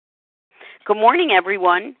Good morning,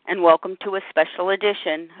 everyone, and welcome to a special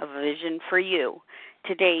edition of Vision for You.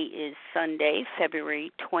 Today is Sunday,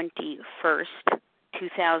 February 21st,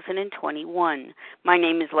 2021. My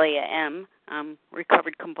name is Leah M. I'm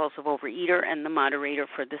recovered compulsive overeater and the moderator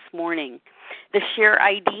for this morning. The share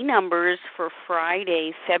ID numbers for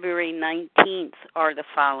Friday, February 19th are the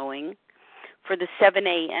following. For the 7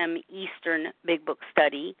 a.m. Eastern Big Book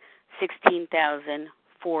Study,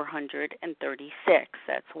 16,436.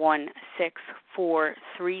 That's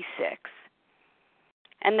 16436.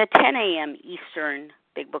 And the 10 a.m. Eastern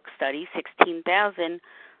Big Book Study,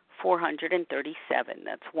 16,437.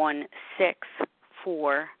 That's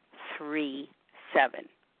 16437.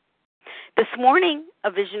 This morning,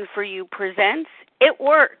 A Vision for You presents It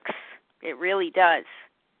Works. It really does.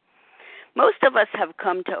 Most of us have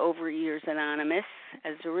come to Overeaters Anonymous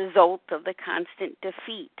as a result of the constant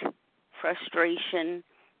defeat, frustration,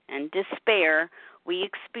 and despair we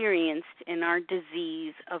experienced in our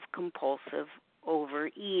disease of compulsive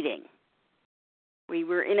overeating. We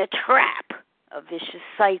were in a trap, a vicious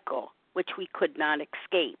cycle, which we could not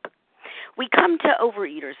escape. We come to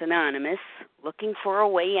Overeaters Anonymous looking for a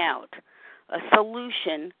way out, a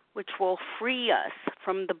solution which will free us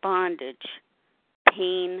from the bondage,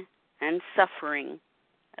 pain, and suffering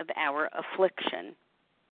of our affliction.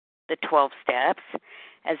 The 12 steps,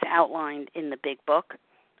 as outlined in the Big Book,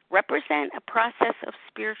 represent a process of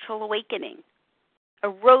spiritual awakening, a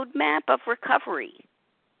roadmap of recovery,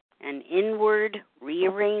 an inward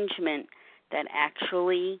rearrangement that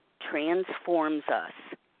actually transforms us.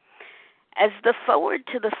 As the foreword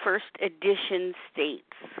to the first edition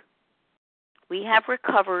states, we have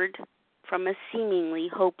recovered from a seemingly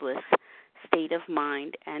hopeless state of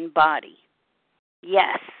mind and body.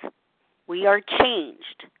 Yes, we are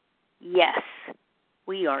changed. Yes,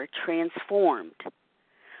 we are transformed.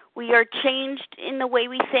 We are changed in the way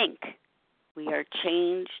we think. We are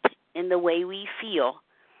changed in the way we feel.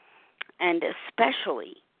 And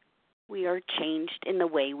especially, we are changed in the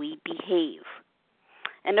way we behave.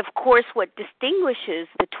 And of course, what distinguishes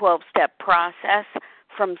the 12-step process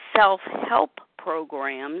from self-help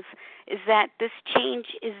programs is that this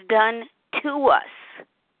change is done to us,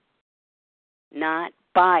 not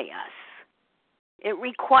by us. It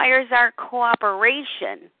requires our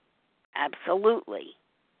cooperation, absolutely.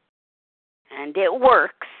 And it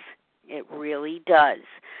works. It really does.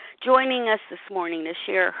 Joining us this morning to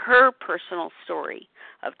share her personal story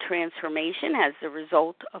of transformation as a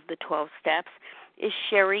result of the 12 steps is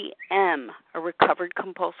Sherry M., a recovered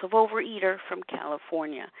compulsive overeater from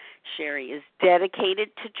California. Sherry is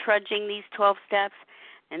dedicated to trudging these 12 steps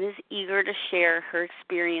and is eager to share her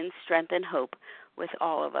experience, strength, and hope with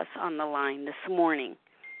all of us on the line this morning.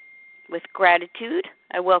 With gratitude,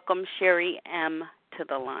 I welcome Sherry M. to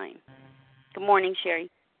the line. Good morning, Sherry.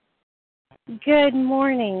 Good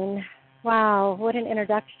morning. Wow, what an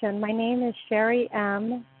introduction. My name is Sherry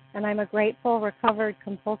M., and I'm a grateful, recovered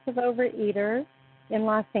compulsive overeater in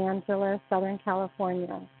Los Angeles, Southern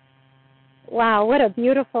California. Wow, what a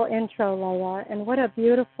beautiful intro, Leah, and what a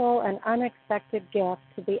beautiful and unexpected gift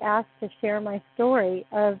to be asked to share my story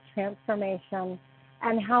of transformation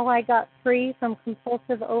and how I got free from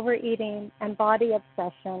compulsive overeating and body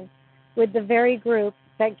obsession with the very group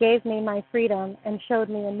that gave me my freedom and showed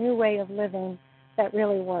me a new way of living that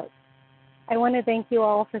really works. I want to thank you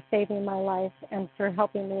all for saving my life and for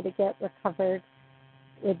helping me to get recovered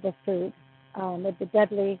with the food, with the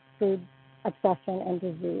deadly food obsession and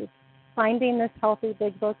disease. Finding this healthy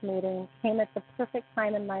Big Book meeting came at the perfect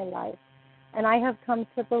time in my life, and I have come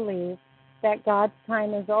to believe that God's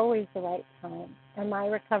time is always the right time, and my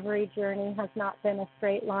recovery journey has not been a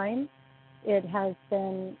straight line. It has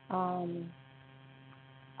been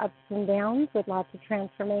ups and downs with lots of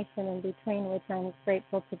transformation in between, which I'm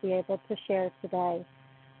grateful to be able to share today.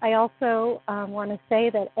 I also want to say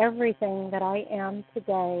that everything that I am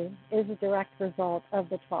today is a direct result of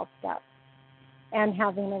the 12 steps and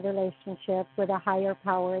having a relationship with a higher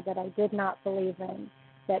power that I did not believe in,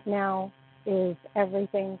 that now is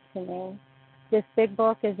everything to me. This Big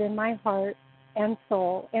Book is in my heart and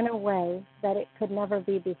soul in a way that it could never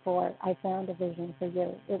be before I found A Vision for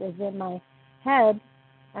You. It was in my head,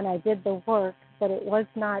 and I did the work, but it was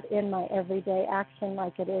not in my everyday action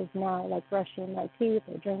like it is now, like brushing my teeth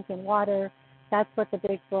or drinking water. That's what the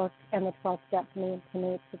Big Book and the 12 steps mean to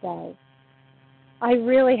me today. I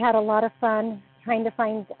really had a lot of fun trying to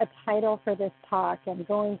find a title for this talk and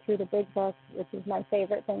going through the Big Book, which is my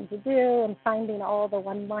favorite thing to do, and finding all the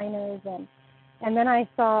one-liners. And then I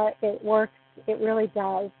saw it works. It really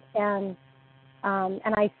does. And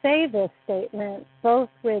I say this statement both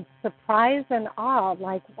with surprise and awe,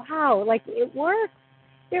 like, wow, like it works.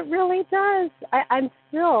 It really does. I'm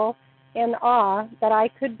still in awe that I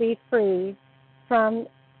could be free from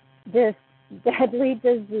this deadly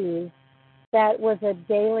disease that was a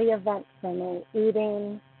daily event for me.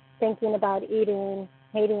 Eating, thinking about eating,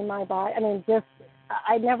 hating my body. I mean, just,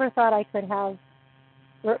 I never thought I could have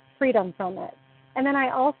freedom from it. And then I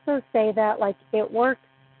also say that, like, it works.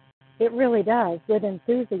 It really does, with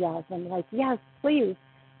enthusiasm. Like, yes, please,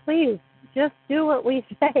 please, just do what we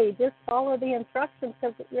say. Just follow the instructions,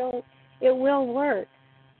 because it will work.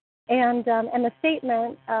 And the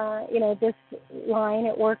statement, this line,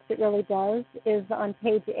 it works, it really does, is on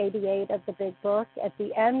page 88 of the big book at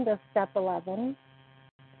the end of step 11.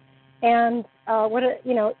 And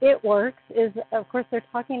it works is, of course, they're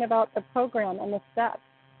talking about the program and the steps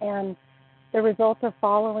and the result of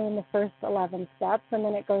following the first 11 steps. And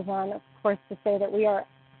then it goes on, of course, to say that we are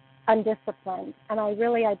undisciplined. And I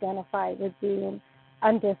really identify with being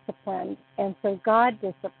undisciplined. And so God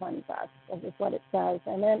disciplines us, is what it says.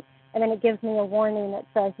 And then it gives me a warning that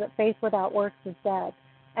says that faith without works is dead.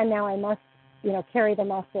 And now I must, carry the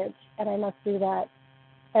message, and I must do that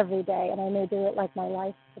every day. And I may do it like my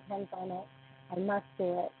life depends on it. I must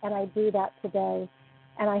do it. And I do that today.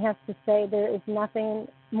 And I have to say, there is nothing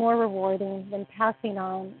more rewarding than passing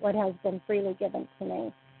on what has been freely given to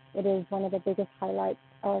me. It is one of the biggest highlights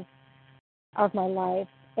of my life.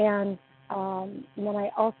 And then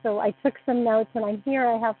I took some notes, and I'm here.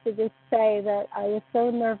 I have to just say that I was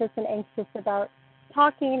so nervous and anxious about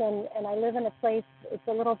talking, and I live in a place, it's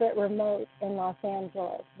a little bit remote in Los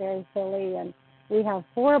Angeles, very hilly, and we have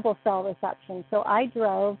horrible cell reception. So I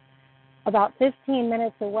drove about 15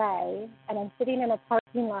 minutes away, and I'm sitting in a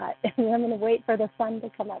parking lot, and I'm going to wait for the sun to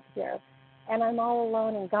come up here. And I'm all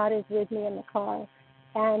alone, and God is with me in the car.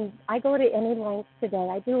 And I go to any lengths today.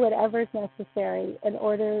 I do whatever is necessary in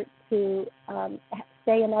order to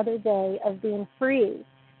stay another day of being free.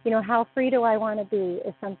 How free do I want to be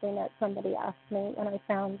is something that somebody asked me when I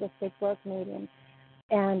found this big book meeting.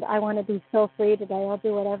 And I want to be so free today. I'll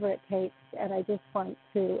do whatever it takes. And I just want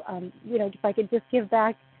to, if I could just give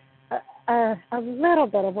back a little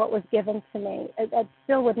bit of what was given to me, it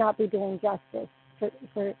still would not be doing justice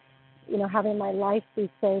for having my life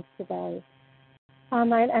be saved today.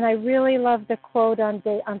 And I really love the quote on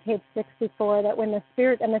page 64 that when the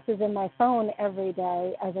spirit, and this is in my phone every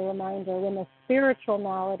day as a reminder, when the spiritual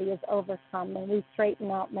malady is overcome, then we straighten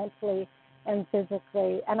out mentally and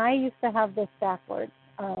physically. And I used to have this backwards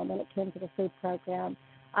when it came to the food program.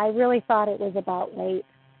 I really thought it was about weight.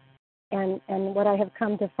 And what I have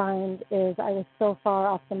come to find is I was so far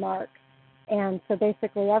off the mark. And so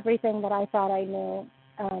basically everything that I thought I knew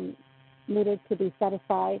needed to be set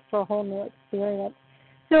aside for a whole new experience.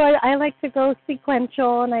 So I like to go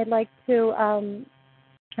sequential, and I'd like to,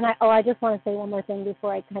 I just want to say one more thing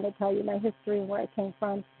before I kind of tell you my history and where I came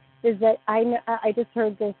from, is that I just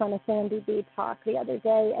heard this on a Sandy B talk the other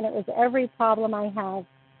day, and it was every problem I have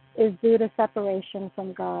is due to separation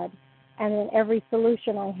from God, and then every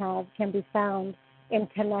solution I have can be found in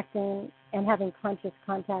connecting and having conscious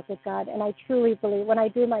contact with God. And I truly believe when I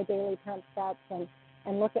do my daily 10 steps and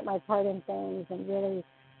look at my part in things and really,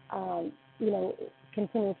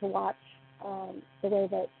 continue to watch the way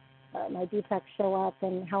that my defects show up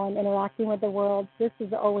and how I'm interacting with the world, this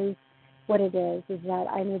is always what it is that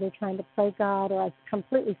I'm either trying to play God or I'm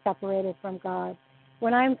completely separated from God.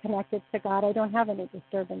 When I'm connected to God, I don't have any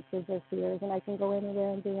disturbances or fears, and I can go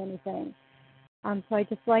anywhere and do anything. So I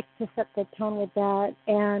just like to set the tone with that,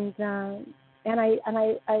 and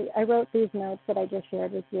I wrote these notes that I just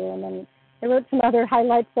shared with you, and then I wrote some other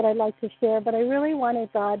highlights that I'd like to share, but I really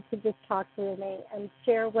wanted God to just talk through me and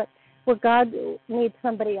share what God needs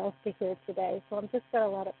somebody else to hear today. So I'm just going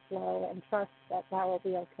to let it flow and trust that will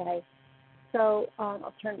be okay. So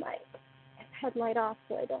I'll turn my headlight off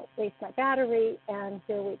so I don't waste my battery, and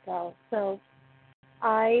here we go. So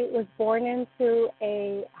I was born into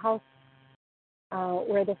a house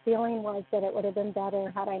where the feeling was that it would have been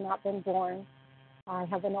better had I not been born. I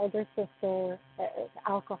have an older sister,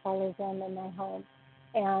 alcoholism in my home,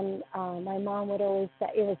 and my mom would always say,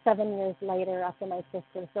 it was 7 years later after my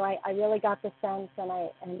sister, so I really got the sense, and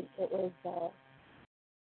it was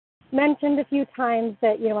mentioned a few times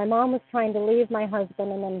that, my mom was trying to leave my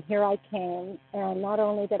husband, and then here I came, and not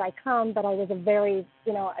only did I come, but I was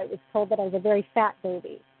I was told that I was a very fat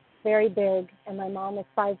baby, very big, and my mom was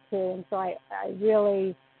 5'2", and so I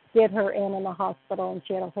really did her in the hospital, and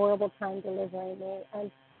she had a horrible time delivering me.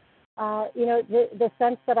 And the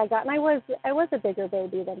sense that I got, and I was a bigger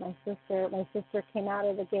baby than my sister. My sister came out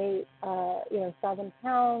of the gate, 7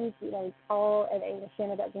 pounds, tall, and she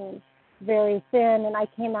ended up being very thin, and I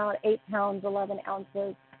came out 8 pounds, 11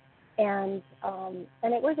 ounces. and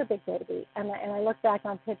it was a big baby. And I look back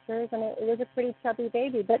on pictures, and it was a pretty chubby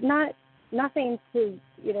baby, but nothing to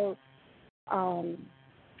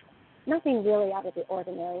nothing really out of the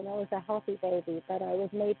ordinary. It was a healthy baby, but I was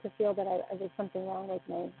made to feel that there was something wrong with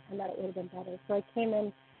me and that it would have been better. So I came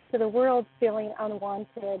in to the world feeling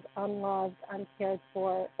unwanted, unloved, uncared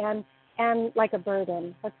for, and like a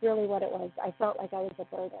burden. That's really what it was. I felt like I was a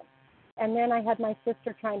burden. And then I had my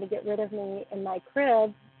sister trying to get rid of me in my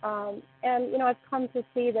crib. And I've come to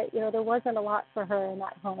see that, there wasn't a lot for her in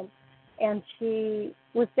that home. And she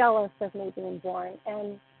was jealous of me being born.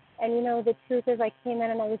 And the truth is I came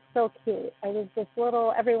in and I was so cute. I was this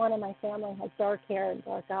little, everyone in my family has dark hair and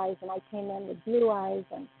dark eyes, and I came in with blue eyes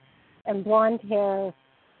and blonde hair.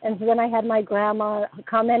 And so then I had my grandma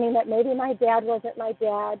commenting that maybe my dad wasn't my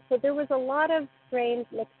dad. So there was a lot of strange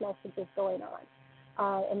mixed messages going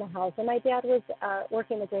on in the house. And my dad was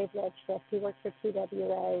working the graveyard shift. He worked for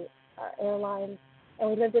TWA Airlines. And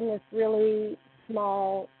we lived in this really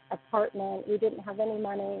small apartment. We didn't have any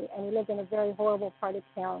money, and we lived in a very horrible part of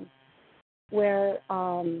town where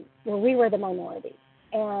we were the minority.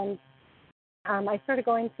 And I started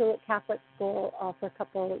going to a Catholic school for a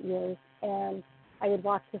couple of years, and I would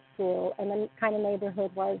walk to school. And the kind of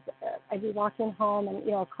neighborhood was I'd be walking home, and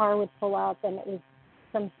a car would pull up, and it was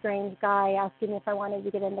some strange guy asking me if I wanted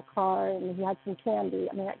to get in the car, and he had some candy.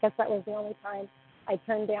 I guess that was the only time I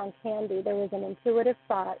turned down candy. There was an intuitive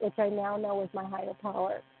thought, which I now know was my higher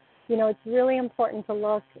power. It's really important to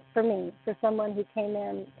look, for me, for someone who came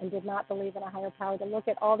in and did not believe in a higher power, to look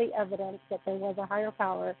at all the evidence that there was a higher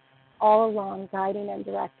power all along guiding and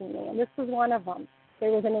directing me. And this was one of them.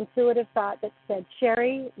 There was an intuitive thought that said,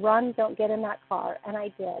 Sherry, run, don't get in that car. And I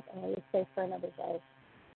did, and I was safe for another day.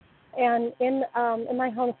 And in my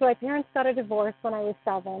home, so my parents got a divorce when I was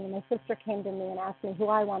 7, and my sister came to me and asked me who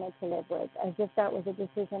I wanted to live with, as if that was a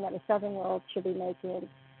decision that a 7-year-old should be making.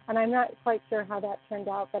 And I'm not quite sure how that turned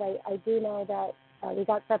out, but I do know that we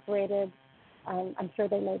got separated. I'm sure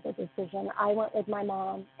they made the decision. I went with my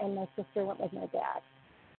mom, and my sister went with my dad.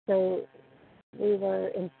 So we were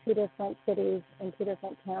in 2 different cities, in 2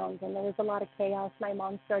 different towns, and there was a lot of chaos. My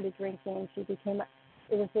mom started drinking.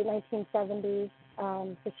 It was the 1970s,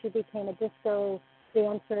 so she became a disco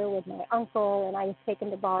dancer with my uncle, and I was taken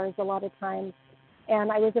to bars a lot of times.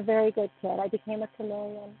 And I was a very good kid. I became a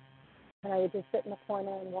chameleon, and I would just sit in the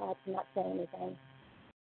corner and watch and not say anything.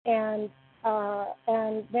 And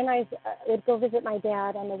then I would go visit my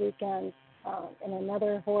dad on the weekends in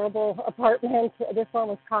another horrible apartment. This one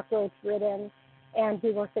was cockroach-ridden, and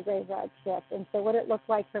he worked the graveyard shift. And so what it looked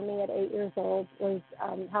like for me at 8 years old was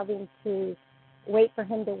having to wait for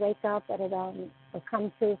him to wake up at around, or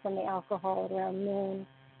come to from the alcohol at around noon.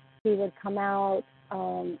 He would come out.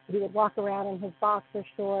 He would walk around in his boxer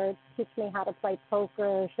shorts, teach me how to play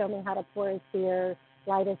poker, show me how to pour his beer,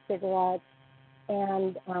 light a cigarette.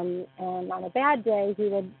 And on a bad day, he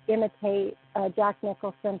would imitate Jack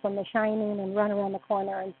Nicholson from The Shining and run around the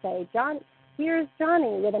corner and say, here's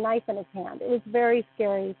Johnny, with a knife in his hand. It was very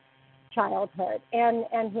scary childhood.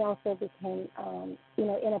 And he also became,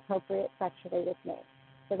 inappropriate sexually with me.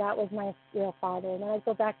 So that was my real father. And then I'd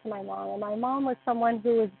go back to my mom. And my mom was someone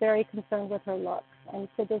who was very concerned with her looks. And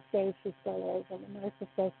to this day, she still is, and a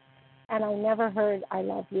narcissist. And I never heard "I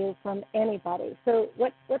love you" from anybody. So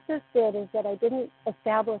what this did is that I didn't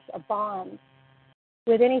establish a bond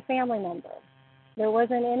with any family member. There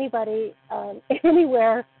wasn't anybody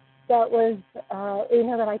anywhere that was,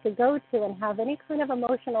 that I could go to and have any kind of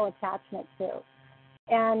emotional attachment to.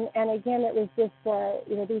 And again, it was just,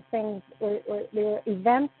 these things were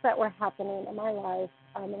events that were happening in my life.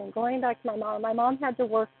 And then going back to my mom had to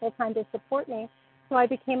work full-time to support me, so I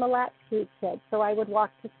became a latchkey kid. So I would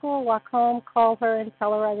walk to school, walk home, call her and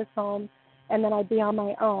tell her I was home, and then I'd be on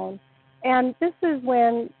my own. And this is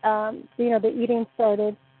when, the eating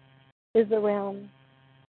started, is around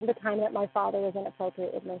the time that my father was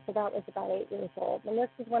inappropriate with me. So that was about 8 years old. And this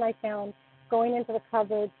is when I found, going into the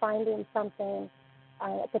cupboard, finding something.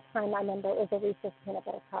 At the time, I remember it was a Reese's peanut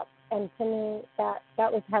butter cup. And to me, that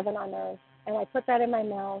was heaven on earth. And I put that in my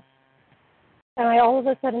mouth. And I all of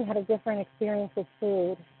a sudden had a different experience with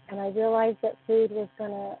food. And I realized that food was going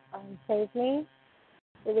to save me.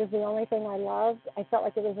 It was the only thing I loved. I felt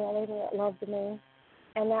like it was the only thing that loved me.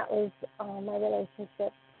 And that was my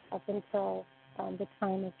relationship up until the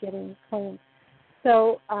time of getting clean.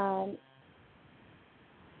 So,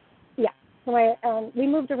 So we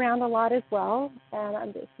moved around a lot as well, and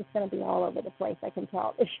I'm just going to be all over the place, I can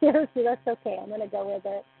tell this year, so that's okay. I'm going to go with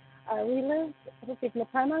it. We lived, from the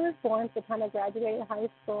time I was born to the time I graduated high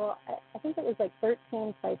school, I think it was like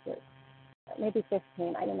 13 places. maybe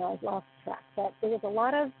 15. I don't know. I've lost track. But it was a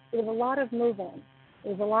lot of moving. It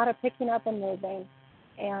was a lot of picking up and moving,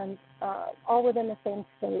 and all within the same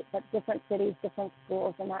state, but different cities, different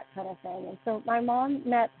schools, and that kind of thing. And so my mom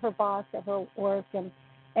met her boss at her work,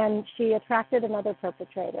 and she attracted another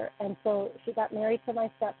perpetrator. And so she got married to my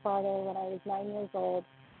stepfather when I was 9 years old.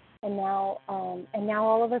 And now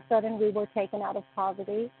all of a sudden we were taken out of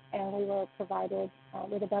poverty and we were provided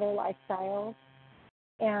with a better lifestyle.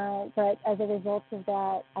 But as a result of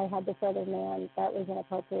that, I had this other man that was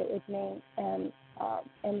inappropriate with me, and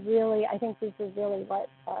really, I think this is really what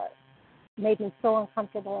made me so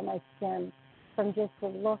uncomfortable in my skin, from just the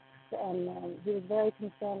looks, and he was very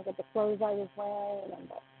concerned with the clothes I was wearing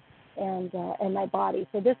and my body.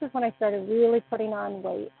 So this is when I started really putting on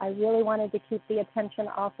weight. I really wanted to keep the attention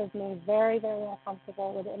off of me. Very, very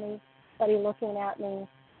uncomfortable with anybody looking at me,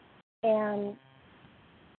 and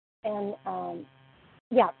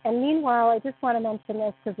meanwhile, I just want to mention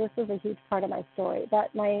this because this is a huge part of my story,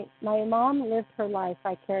 that my mom lived her life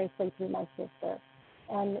vicariously through my sister.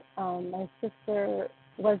 And my sister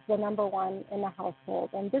was the number one in the household.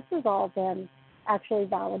 And this has all been actually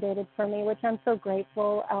validated for me, which I'm so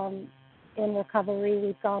grateful. In recovery,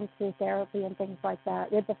 we've gone through therapy and things like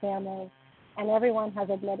that with the family. And everyone has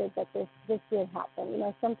admitted that this did happen. You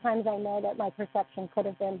know, sometimes I know that my perception could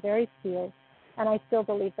have been very skewed, and I still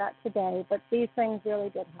believe that today, but these things really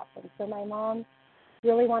did happen. So my mom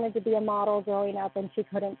really wanted to be a model growing up, and she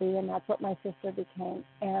couldn't be, and that's what my sister became.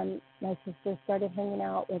 And my sister started hanging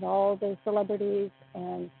out with all the celebrities,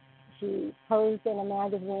 and she posed in a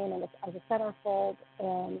magazine and as a centerfold,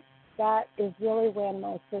 and that is really when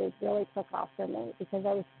my food really took off for me, because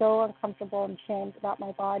I was so uncomfortable and shamed about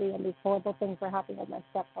my body, and these horrible things were happening with my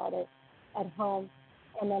stepfather at home.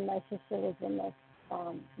 And then my sister was in this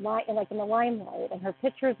in the limelight, and her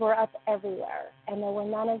pictures were up everywhere, and there were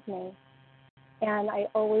none of me. And I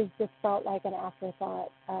always just felt like an afterthought,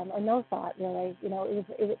 or no thought really. You know, it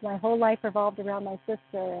was my whole life revolved around my sister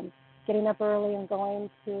and getting up early and going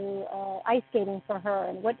to ice skating for her.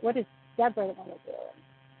 And what does Deborah want to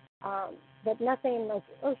do? But nothing like,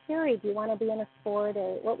 oh Sherry, do you want to be in a sport,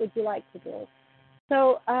 or what would you like to do?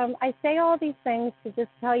 So I say all these things to just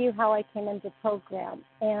tell you how I came into program.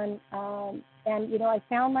 And you know, I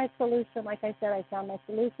found my solution. Like I said, I found my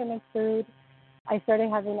solution in food. I started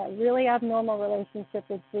having a really abnormal relationship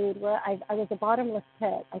with food where I was a bottomless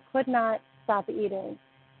pit. I could not stop eating.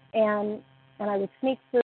 And I would sneak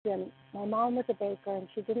food. And my mom was a baker, and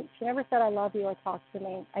she never said I love you or talk to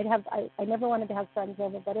me. I never wanted to have friends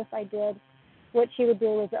over, but if I did, what she would do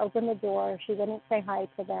was open the door. She wouldn't say hi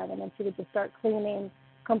to them, and then she would just start cleaning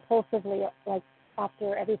compulsively, like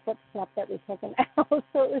after every footstep that we took in the house.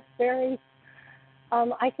 So it was very,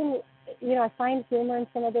 I find humor in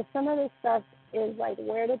some of this. Some of this stuff is like,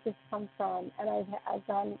 where did this come from? And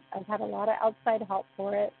I've had a lot of outside help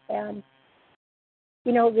for it, and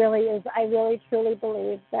you know, it really is. I really truly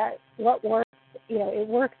believe that what works, you know, it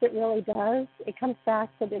works. It really does. It comes back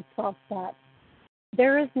to the 12 steps.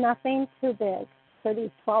 There is nothing too big for these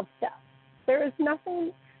 12 steps. There is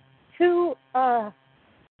nothing too,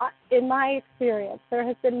 in my experience, there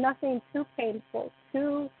has been nothing too painful,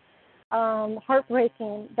 too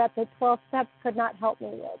heartbreaking that the 12 steps could not help me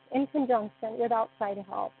with, in conjunction with outside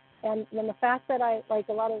help. And the fact that a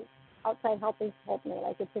lot of outside help has told me,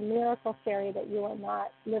 like, it's a miracle, Sherry, that you are not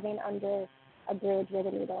living under a bridge with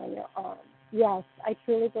a needle in your arm. Yes, I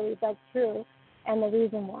truly believe that's true. And the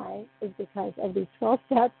reason why is because of these 12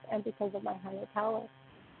 steps and because of my higher power.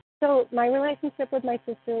 So my relationship with my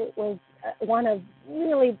sister was one of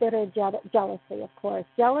really bitter jealousy, of course.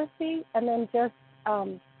 Jealousy, and then just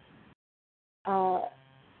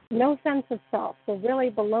no sense of self, so really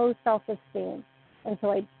below self-esteem. And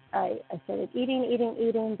so I started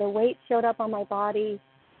eating. The weight showed up on my body.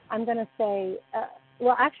 I'm going to say,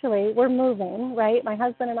 actually, we're moving, right? My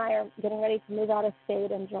husband and I are getting ready to move out of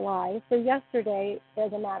state in July. So yesterday,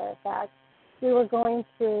 as a matter of fact,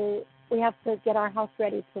 we have to get our house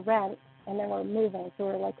ready to rent, and then we're moving. So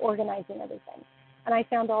we're like organizing everything. And I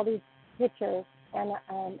found all these pictures, and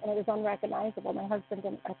it was unrecognizable. My husband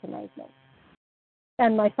didn't recognize me.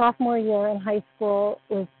 And my sophomore year in high school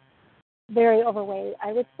was very overweight.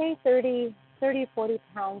 I would say 30, 40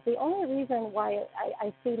 pounds. The only reason why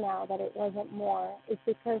I see now that it wasn't more is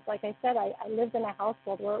because, like I said, I lived in a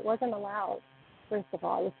household where it wasn't allowed, first of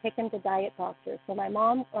all. I was taken to diet doctors. So my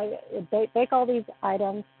mom would bake all these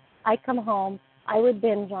items. I'd come home. I would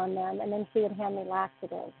binge on them, and then she would hand me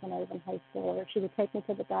laxatives when I was in high school, or she would take me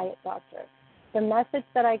to the diet doctor. The message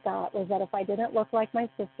that I got was that if I didn't look like my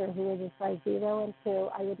sister, who was a size 0 and 2,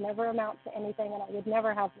 I would never amount to anything, and I would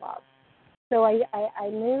never have love. So I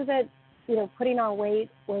knew that, putting on weight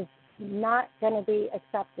was not going to be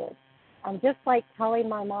accepted. Just like telling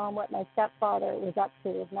my mom what my stepfather was up to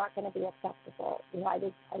was not going to be acceptable. I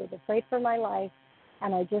was afraid for my life,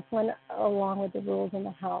 and I just went along with the rules in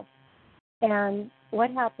the house. And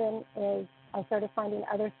what happened is I started finding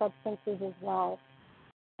other substances as well.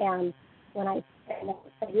 And a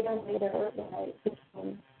year later, when I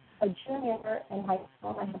became a junior in high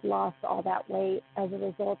school, I had lost all that weight as a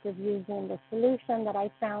result of using the solution that I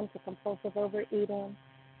found to compulsive overeating,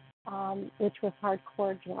 which was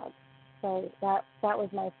hardcore drugs. So that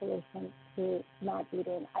was my solution to not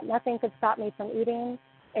eating. Nothing could stop me from eating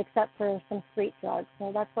except for some street drugs.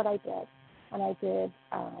 So that's what I did. And I did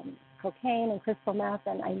cocaine and crystal meth,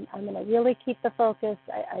 and I'm going to really keep the focus.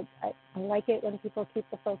 I like it when people keep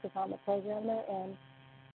the focus on the program they're in.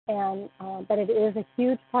 But it is a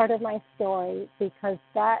huge part of my story because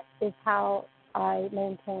that is how I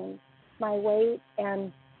maintained my weight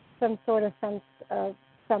and some sort of sense of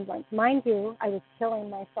semblance. Mind you, I was killing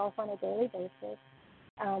myself on a daily basis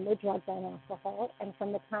with drugs and alcohol. And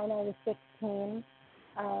from the time I was 16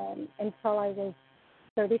 until I was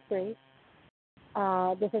 33,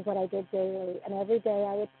 this is what I did daily. And every day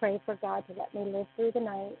I would pray for God to let me live through the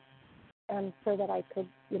night and so that I could,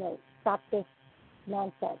 stop this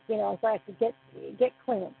nonsense, so I could get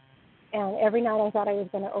clean. And every night I thought I was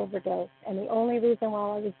going to overdose. And the only reason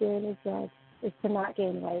why I was doing these drugs is to not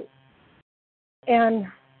gain weight. And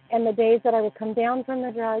the days that I would come down from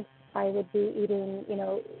the drugs, I would be eating,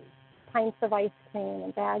 pints of ice cream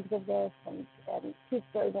and bags of this and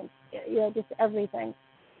pizzas and, just everything.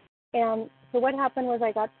 And so what happened was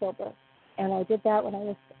I got sober. And I did that when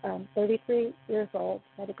I was 33 years old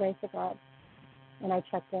by the grace of God. And I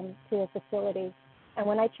checked into a facility. And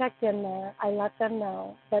when I checked in there, I let them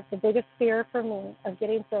know that the biggest fear for me of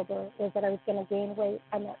getting sober was that I was going to gain weight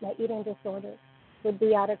and that my eating disorder would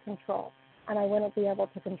be out of control. And I wouldn't be able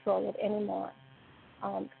to control it anymore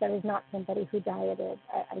because I was not somebody who dieted.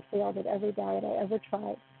 I failed at every diet I ever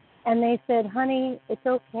tried. And they said, honey, it's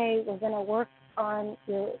okay. We're going to work on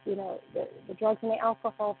the drugs and the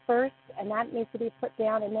alcohol first, and that needs to be put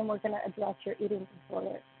down, and then we're going to address your eating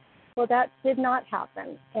disorder. Well, that did not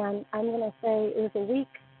happen. And I'm going to say it was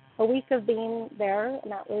a week of being there,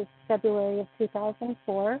 and that was February of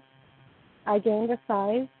 2004. I gained a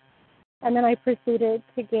size, and then I proceeded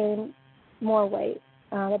to gain more weight,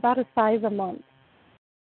 about a size a month.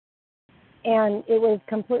 And it was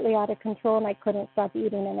completely out of control, and I couldn't stop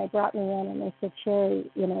eating. And they brought me in, and they said, Sherry,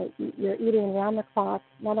 you're eating around the clock.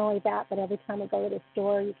 Not only that, but every time I go to the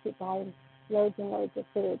store, you keep buying loads and loads of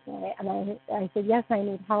food. And I said, yes, I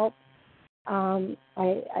need help.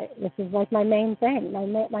 This is like my main thing.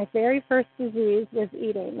 My very first disease was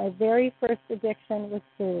eating. My very first addiction was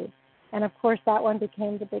food. And, of course, that one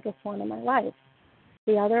became the biggest one in my life.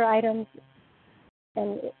 The other items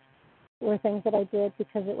were things that I did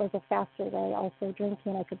because it was a faster way. Also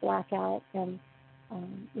drinking, I could black out and,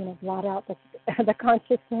 blot out the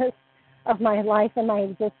consciousness of my life and my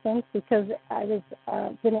existence because I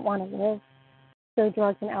didn't want to live. So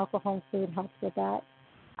drugs and alcohol and food helped with that.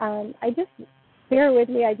 Bear with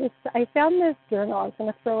me. I found this journal. I was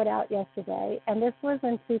going to throw it out yesterday, and this was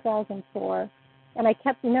in 2004. And I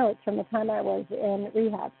kept notes from the time I was in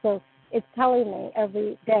rehab. So it's telling me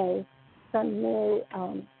every day some new,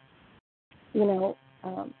 oh,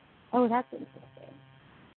 that's interesting.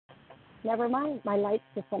 Never mind. My lights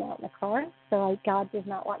just went out in the car, so God does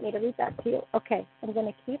not want me to read that to you. Okay, I'm going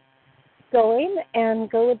to keep going and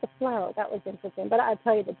go with the flow. That was interesting. But I'll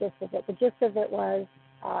tell you the gist of it. The gist of it was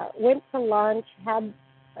went to lunch, had an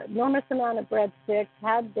enormous amount of breadsticks,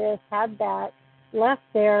 had this, had that, left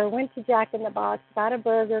there, went to Jack in the Box, got a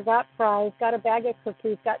burger, got fries, got a bag of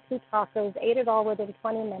cookies, got 2 tacos, ate it all within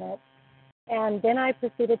 20 minutes. And then I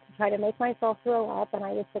proceeded to try to make myself throw up, and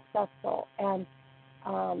I was successful.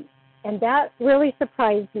 And that really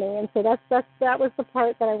surprised me. And so that was the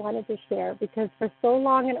part that I wanted to share, because for so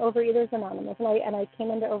long in Overeaters Anonymous, and I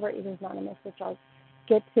came into Overeaters Anonymous, which I'll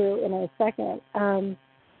get to in a second,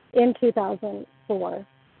 in 2004,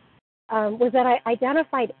 was that I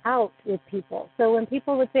identified out with people. So when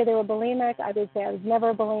people would say they were bulimic, I would say I was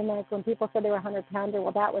never bulimic. When people said they were 100-pounder,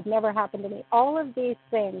 well, that would never happen to me. All of these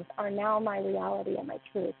things are now my reality and my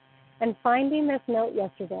truth. And finding this note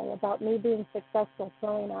yesterday about me being successful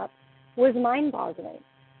throwing up was mind-boggling,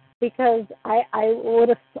 because I would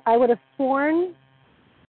have sworn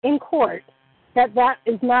in court that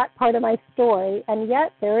is not part of my story, and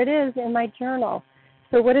yet there it is in my journal.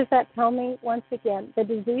 So what does that tell me? Once again, the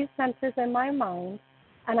disease centers in my mind,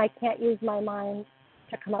 and I can't use my mind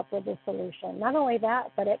to come up with a solution. Not only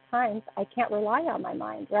that, but at times I can't rely on my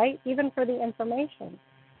mind, right? Even for the information.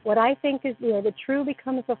 what I think is, the true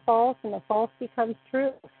becomes the false and the false becomes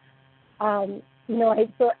true.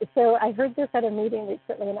 So I heard this at a meeting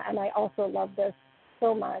recently, and I also love this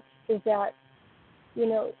so much, is that,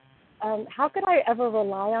 how could I ever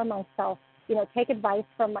rely on myself, take advice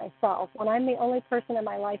from myself when I'm the only person in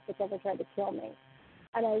my life that's ever tried to kill me?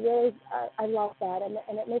 And I really, I love that, and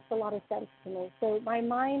it makes a lot of sense to me. So my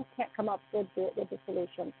mind can't come up with the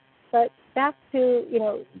solution. But back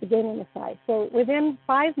to, beginning aside. So within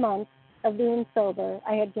 5 months of being sober,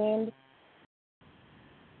 I had gained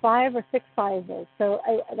 5 or 6 sizes. So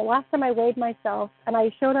the last time I weighed myself, and I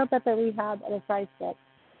showed up at the rehab at a size 6,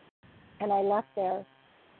 and I left there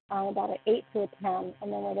about an 8 to a 10,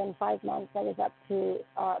 and then within 5 months I was up to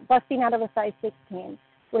busting out of a size 16,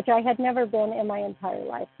 which I had never been in my entire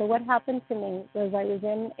life. So what happened to me was I was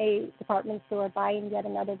in a department store buying yet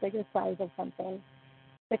another bigger size of something,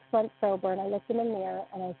 6 months sober, and I looked in the mirror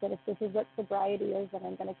and I said, if this is what sobriety is, then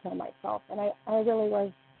I'm going to kill myself. And I really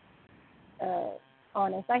was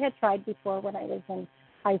honest. I had tried before when I was in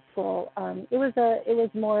high school. It was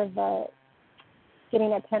more of a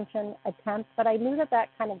getting attention attempt, but I knew that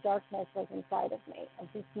kind of darkness was inside of me. I'm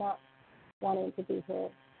just not wanting to be here.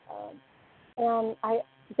 And I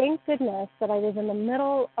thank goodness that I was in the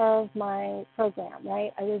middle of my program,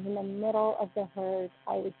 right? I was in the middle of the herd.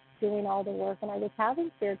 I was doing all the work, and I was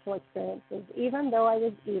having spiritual experiences. Even though I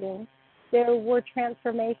was eating, there were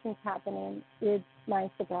transformations happening with my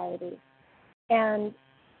sobriety. And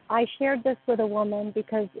I shared this with a woman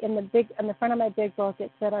because in the front of my big book,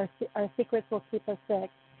 it said our secrets will keep us sick.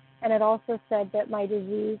 And it also said that my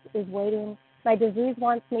disease is waiting. My disease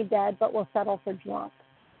wants me dead, but will settle for drunk.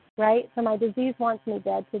 Right? So my disease wants me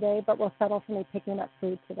dead today, but will settle for me picking up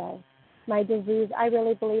food today. My disease, I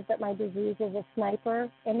really believe that my disease is a sniper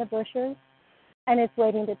in the bushes, and it's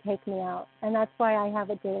waiting to take me out. And that's why I have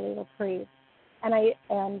a daily reprieve. And I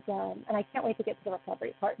can't wait to get to the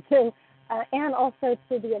recovery part too, and also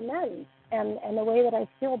to the amends and the way that I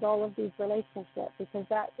healed all of these relationships, because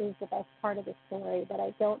that is the best part of the story. That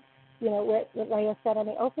I don't, what Leah said in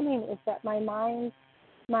the opening is that my mind,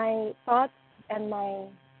 my thoughts, and my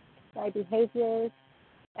behaviors,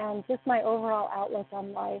 and just my overall outlook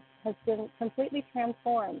on life has been completely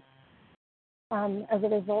transformed as a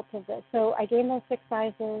result of this. So I gained those 6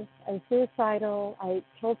 sizes. I was suicidal. I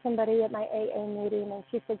told somebody at my AA meeting, and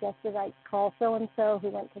she suggested I call so-and-so who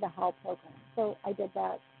went to the HAL program. So I did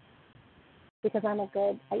that because I'm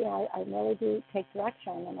I really do take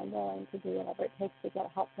direction, and I'm willing to do whatever it takes to get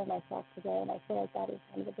help for myself today. And I feel like that is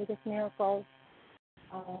one of the biggest miracles.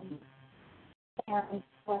 And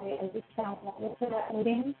so I reached out and I went to that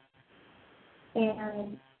meeting,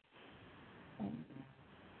 and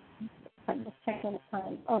I'm just checking the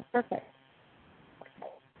time. Oh, perfect.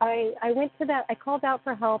 I went to that. I called out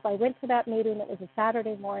for help. I went to that meeting. It was a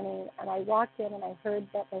Saturday morning, and I walked in and I heard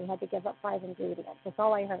that they had to give up 5 ingredients. That's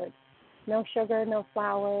all I heard. No sugar, no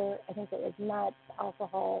flour. I think it was nuts,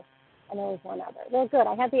 alcohol, and there was one other. Well, good.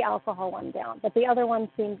 I had the alcohol one down, but the other one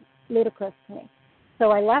seemed ludicrous to me. So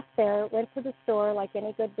I left there, went to the store like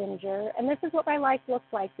any good binger, and this is what my life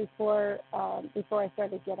looked like before I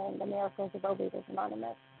started getting the miracles of Overeaters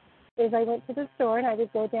Anonymous. Is I went to the store and I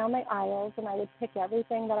would go down the aisles and I would pick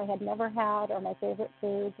everything that I had never had or my favorite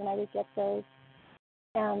foods, and I would get those.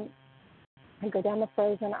 And I'd go down the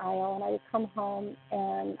frozen aisle and I would come home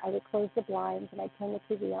and I would close the blinds and I'd turn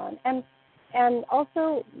the TV on. And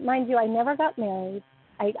also, mind you, I never got married.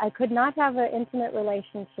 I could not have an intimate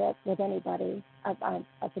relationship with anybody up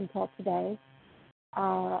until today.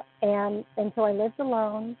 And so I lived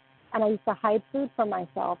alone, and I used to hide food from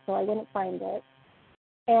myself so I wouldn't find it.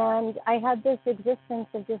 And I had this existence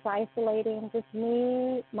of just isolating, just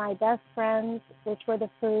me, my best friends, which were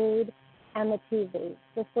the food, and the TV.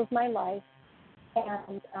 This was my life.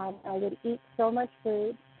 And I would eat so much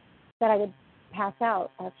food that I would pass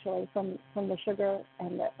out, actually, from the sugar,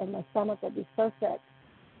 and my stomach would be so sick.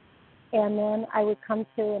 And then I would come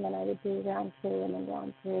to, and then I would do round 2, and then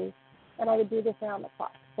round 3, and I would do this around the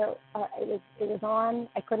clock. So it was on.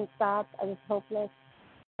 I couldn't stop. I was hopeless.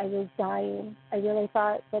 I was dying. I really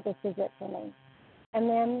thought that this was it for me. And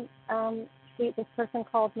then this person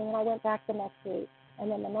called me, and I went back the next week.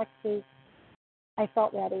 And then the next week, I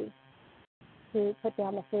felt ready to put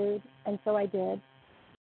down the food, and so I did.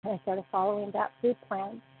 And I started following that food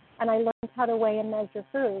plan, and I learned how to weigh and measure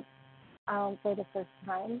food for the first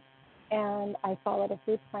time. And I followed a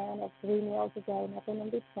food plan of 3 meals a day, nothing in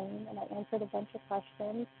between, and I answered a bunch of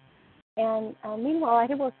questions. And meanwhile, I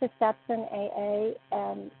had worked the steps in AA,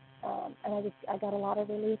 and I got a lot of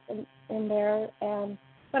relief in there. And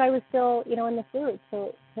but I was still, in the food.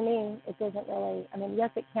 So to me, it doesn't really, yes,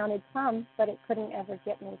 it counted some, but it couldn't ever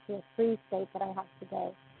get me to a free state that I have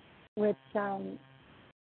today, which,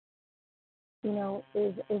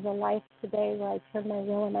 is a life today where I turn my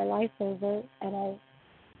will and my life over, and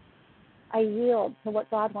I yield to what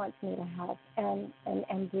God wants me to have and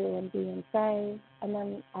do and be and say, and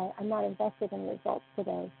then I'm not invested in results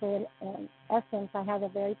today. So in essence, I have a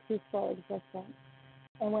very peaceful existence.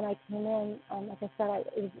 And when I came in, like I said,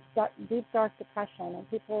 it was deep, dark depression, and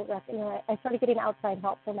people, I started getting outside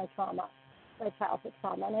help for my trauma, my childhood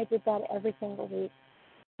trauma, and I did that every single week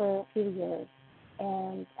for a few years.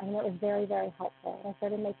 And it was very, very helpful. And I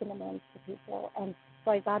started making amends to people. And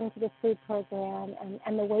so I got into this food program,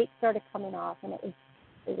 and the weight started coming off, and it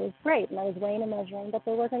was great. And I was weighing and measuring, but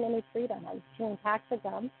there wasn't any freedom. I was chewing packs of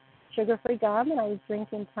gum, sugar-free gum, and I was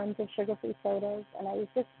drinking tons of sugar-free sodas. And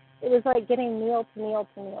it was like getting meal to meal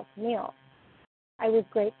to meal to meal. I was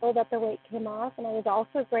grateful that the weight came off, and I was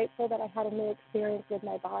also grateful that I had a new experience with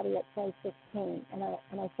my body at size 16. And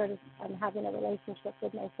I started having a relationship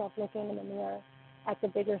with myself, looking in the mirror at the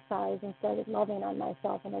bigger size, and started loving on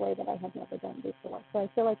myself in a way that I had never done before. So I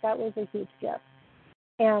feel like that was a huge gift.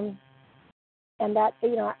 And that,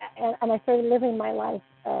 and I started living my life,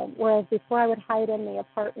 whereas before I would hide in the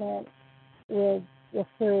apartment with the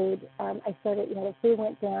food, I started, the food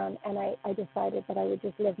went down, and I decided that I would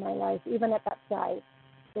just live my life, even at that size,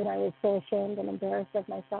 when I was so ashamed and embarrassed of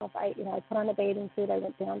myself. I put on a bathing suit, I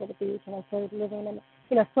went down to the beach, and I started living in,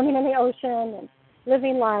 swimming in the ocean and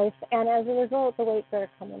living life, and as a result, the weight started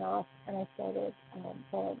coming off, and I started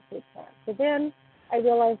following the food plan. So then I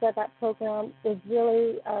realized that program was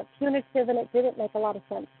really punitive, and it didn't make a lot of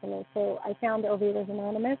sense to me. So I found Overeaters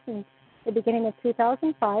Anonymous in the beginning of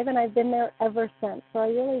 2005, and I've been there ever since. So I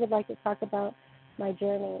really would like to talk about my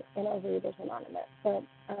journey in Overeaters Anonymous. But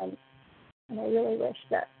and I really wish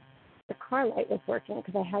that the car light was working,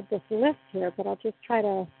 because I had this list here, but I'll just try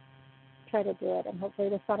to do it, and hopefully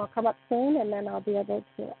the sun will come up soon, and then I'll be able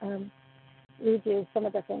to read you some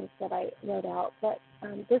of the things that I wrote out. But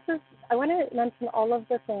I want to mention all of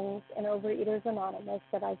the things in Overeaters Anonymous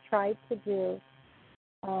that I tried to do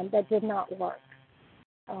that did not work.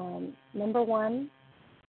 Number one,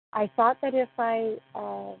 I thought that if I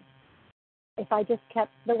just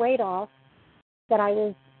kept the weight off, that I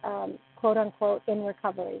was quote unquote in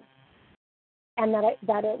recovery, and that it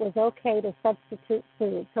was okay to substitute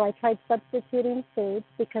food. So I tried substituting foods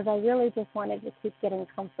because I really just wanted to keep getting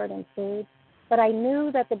comfort in food. But I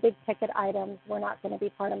knew that the big ticket items were not going to be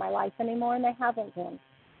part of my life anymore, and they haven't been.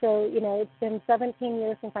 So, it's been 17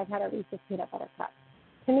 years since I've had a Reese's Peanut Butter Cup.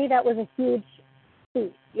 To me, that was a huge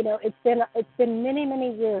feat. It's been many,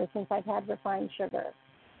 many years since I've had refined sugar.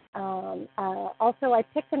 Also, I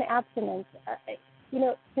picked an abstinence.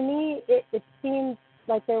 To me, it seemed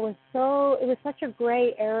like it was such a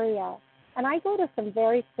gray area. And I go to some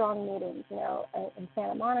very strong meetings, in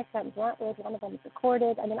Santa Monica and Brentwood. One of them is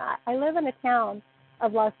recorded. I live in a town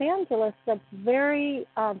of Los Angeles that's very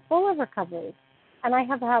full of recovery. And I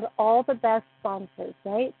have had all the best sponsors,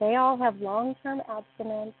 right? They all have long-term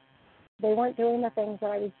abstinence. They weren't doing the things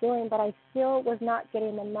that I was doing, but I still was not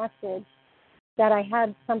getting the message that I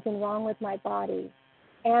had something wrong with my body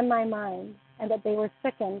and my mind, and that they were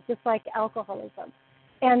sickened, just like alcoholism.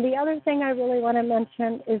 And the other thing I really want to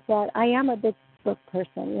mention is that I am a big book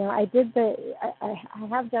person. I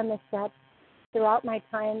have done the steps throughout my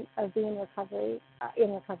time of being in recovery. I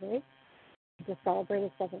just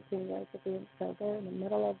celebrated 17 years of being sober in the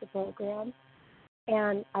middle of the program.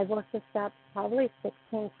 And I've worked the steps probably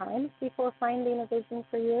 16 times before finding a vision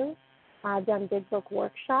for you. I've done big book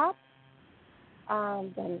workshops,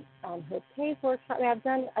 done Hope Cave workshops. I've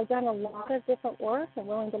done a lot of different work and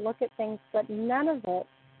willing to look at things, but none of it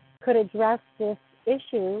could address this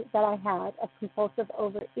issue that I had of compulsive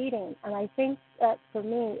overeating. And I think that for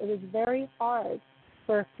me, it was very hard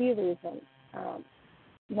for a few reasons.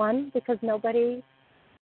 One, because there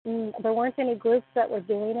weren't any groups that were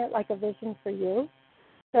doing it like a Vision for You.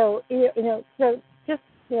 So, just,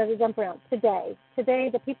 to jump around, today,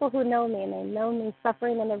 the people who know me, and they know me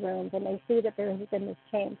suffering in the rooms, and they see that there has been this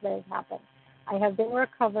change that has happened. I have been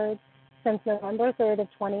recovered since November 3rd of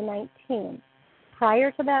 2019.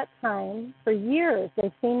 Prior to that time, for years,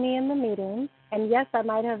 they've seen me in the meetings, and yes, I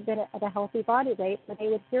might have been at a healthy body weight, but they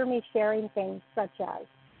would hear me sharing things such as,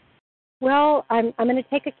 well, I'm going to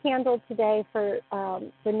take a candle today for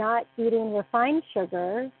not eating refined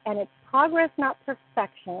sugar, and it's progress, not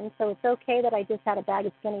perfection. So it's okay that I just had a bag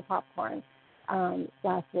of skinny popcorn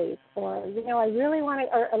last week. Or, I really want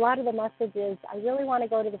to, or a lot of the messages, I really want to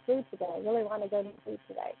go to the food today. I really want to go to the food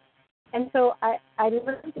today. And so I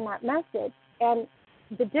lived in that message. And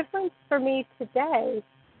the difference for me today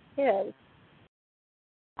is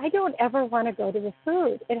I don't ever want to go to the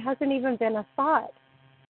food. It hasn't even been a thought.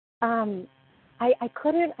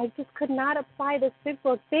 I just could not apply this big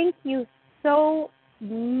book. Thank you so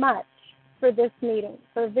much for this meeting,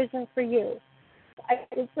 for Vision for You.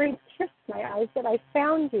 It brings tears to my eyes that I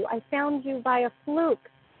found you. I found you by a fluke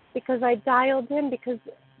because I dialed in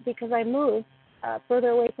because I moved further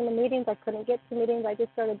away from the meetings. I couldn't get to meetings. I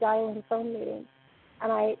just started dialing phone meetings.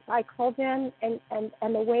 And I called in, and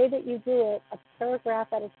the way that you do it, a paragraph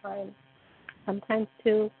at a time, sometimes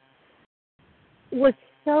two, was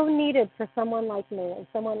so needed for someone like me and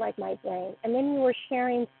someone like my brain. And then you were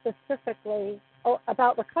sharing specifically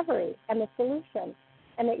about recovery and the solution,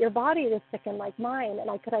 and that your body was sickened like mine, and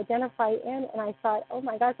I could identify in, and I thought, oh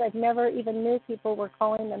my gosh, I've never even knew people were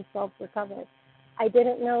calling themselves recovered. I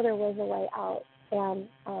didn't know there was a way out, and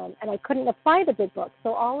I couldn't apply the big book.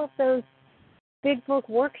 So all of those big book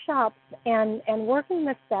workshops and working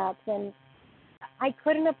the steps, and I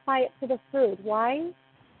couldn't apply it to the food. Why?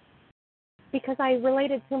 Because I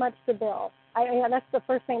related too much to Bill. That's the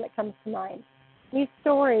first thing that comes to mind. These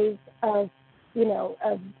stories of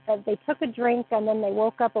they took a drink and then they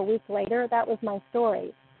woke up a week later, that was my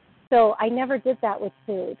story. So I never did that with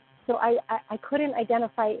food. So I couldn't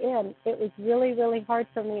identify in. It was really, really hard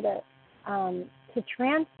for me to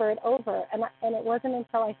transfer it over. And it wasn't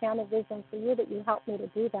until I found a Vision for You that you helped me to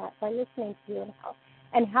do that by listening to you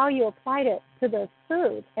and how you applied it to the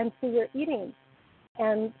food and to your eating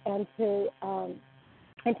and to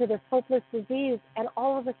this hopeless disease. And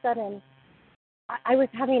all of a sudden, I was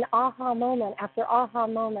having aha moment after aha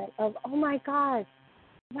moment of, oh my gosh,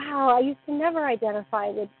 wow, I used to never identify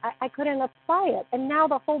with, I couldn't apply it. And now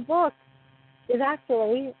the whole book is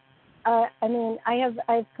actually,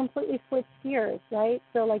 I've completely switched gears, right?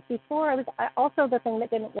 So like before, also the thing that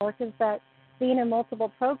didn't work is that being in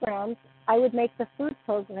multiple programs, I would make the food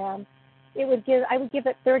program, I would give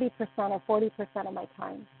it 30% or 40% of my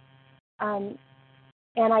time.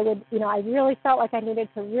 And I would, I really felt like I needed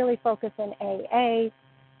to really focus in AA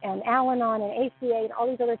and Al-Anon and ACA and all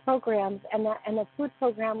these other programs, and the food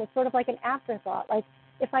program was sort of like an afterthought. Like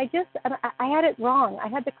if I had it wrong. I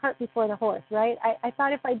had the cart before the horse, right? I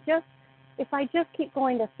thought if I just keep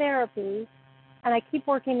going to therapy and I keep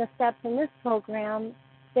working the steps in this program,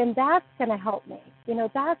 then that's going to help me.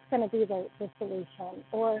 That's going to be the solution.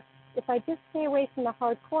 Or if I just stay away from the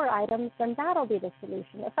hardcore items, then that'll be the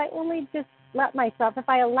solution. If I only just if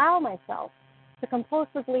I allow myself to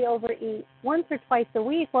compulsively overeat once or twice a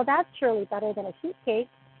week, well, that's surely better than a sheet cake.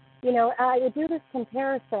 I would do this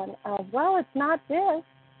comparison of, well, it's not this.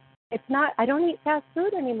 It's not, I don't eat fast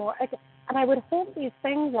food anymore. And I would hold these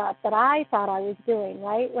things up that I thought I was doing,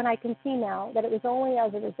 right, when I can see now that it was only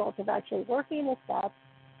as a result of actually working the steps,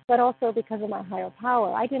 but also because of my higher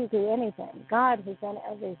power. I didn't do anything. God has done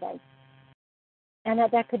everything. And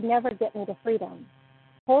that could never get me to freedom.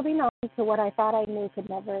 Holding on to what I thought I knew could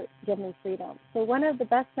never give me freedom. So one of the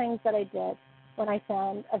best things that I did when I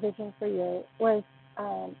found a Vision for You was,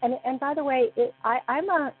 and by the way, I'm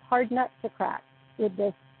a hard nut to crack with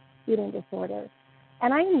this eating disorder.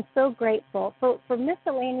 And I am so grateful for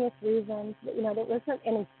miscellaneous reasons. There wasn't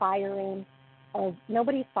any firing.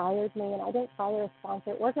 Nobody fired me, and I didn't fire a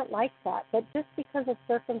sponsor. It wasn't like that. But just because of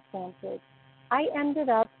circumstances, I ended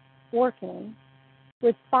up working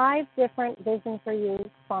with 5 different Vision for You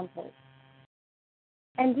sponsors.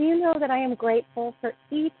 And do you know that I am grateful for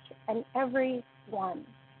each and every one?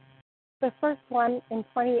 The first one in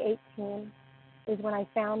 2018 is when I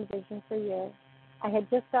found Vision for You. I had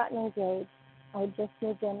just gotten engaged. I had just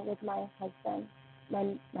moved in with my husband,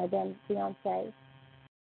 my then fiancé.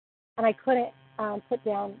 And I couldn't put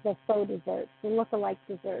down the faux desserts, the look-alike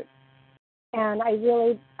desserts. And I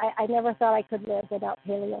never thought I could live without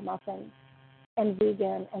paleo muffins and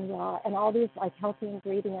vegan and raw and all these like healthy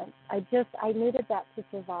ingredients. I needed that to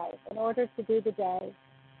survive. In order to do the day,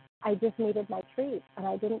 I just needed my treat, and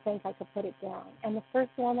I didn't think I could put it down. And the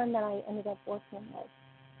first woman that I ended up working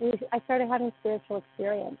with, I started having spiritual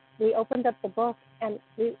experience. We opened up the book, and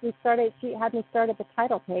she had me start at the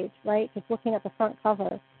title page, right, just looking at the front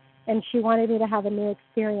cover, and she wanted me to have a new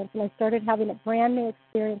experience, and I started having a brand new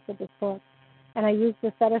experience with this book. And I used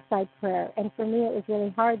the set-aside prayer. And for me, it was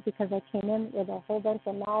really hard because I came in with a whole bunch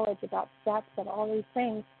of knowledge about steps and all these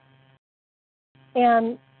things.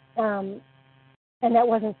 And that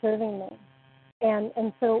wasn't serving me.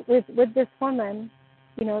 And so with this woman,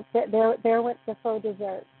 there went the faux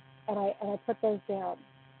desserts. And I put those down.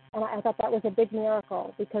 And I thought that was a big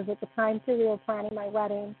miracle because at the time, too, we were planning my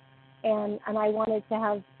wedding. And I wanted to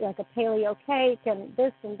have like a paleo cake and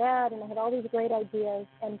this and that. And I had all these great ideas.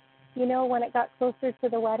 And when it got closer to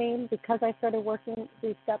the wedding, because I started working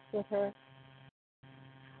these steps with her,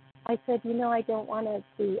 I said, I don't want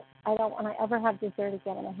to ever have dessert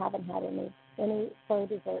again, and I haven't had any soy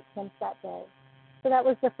dessert since that day. So that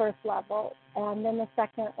was the first level, and then the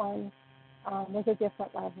second one was a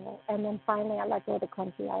different level, and then finally I let go of the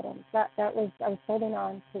crunchy items. I was holding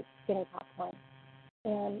on to skinny popcorn,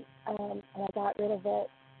 and I got rid of it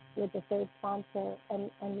with the third sponsor,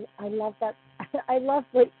 and I love that. I love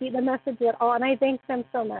the message at all, and I thank them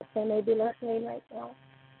so much. They may be listening right now,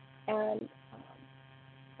 and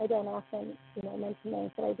I don't often, mention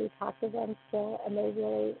names, but I do talk to them still, and they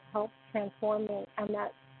really help transform me. And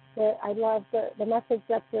I love the message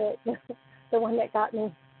that the one that got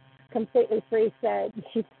me completely free said.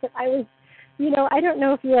 She said, I don't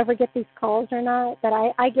know if you ever get these calls or not, but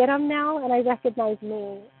I get them now, and I recognize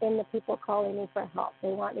me in the people calling me for help. They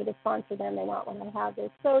want me to sponsor them. They want what I have. They're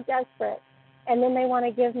so desperate. And then they want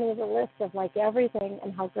to give me the list of, everything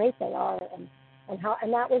and how great they are,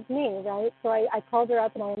 and that was me, right? So I called her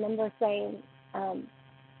up, and I remember saying,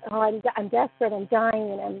 I'm desperate, I'm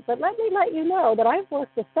dying, but let me let you know that I've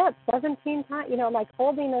worked the steps 17 times. I'm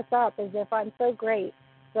holding this up as if I'm so great,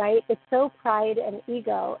 right? It's so pride and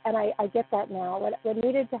ego, and I get that now. What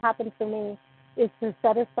needed to happen for me is to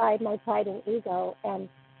set aside my pride and ego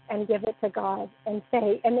and give it to God and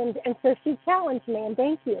say, and so she challenged me, and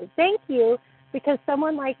thank you, because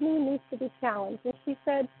someone like me needs to be challenged. And she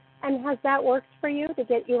said, and has that worked for you to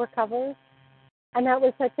get you recovered? And that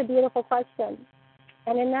was such a beautiful question.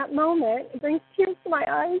 And in that moment, it brings tears to my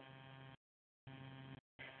eyes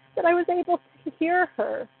that I was able to hear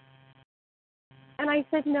her. And I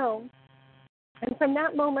said no. And from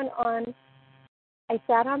that moment on, I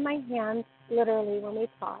sat on my hands, literally, when we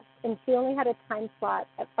talked. And she only had a time slot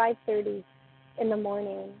at 5:30 in the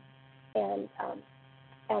morning. And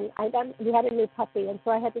we had a new puppy, and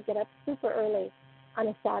so I had to get up super early on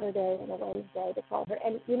a Saturday and a Wednesday to call her.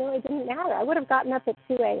 And, it didn't matter. I would have gotten up at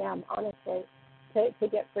 2 a.m., honestly, to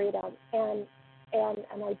get freedom. And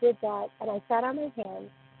I did that, and I sat on my hands.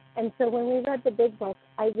 And so when we read the big book,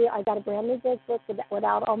 I got a brand new big book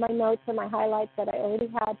without all my notes and my highlights that I already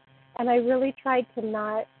had, and I really tried to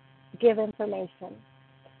not give information.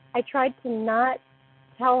 I tried to not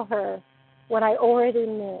tell her what I already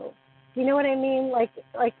knew. Do you know what I mean?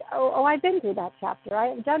 I've been through that chapter.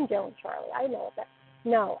 I've done Joe and Charlie. I know that.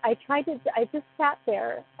 No, I just sat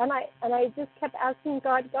there, and I just kept asking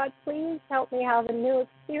God, please help me have a new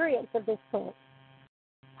experience of this plant.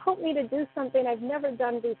 Help me to do something I've never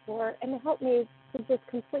done before, and help me to just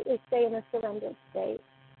completely stay in a surrendered state.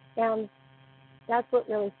 And that's what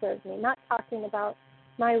really served me. Not talking about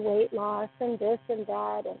my weight loss and this and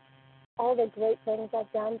that and all the great things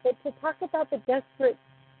I've done, but to talk about the desperate.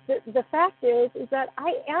 The fact is that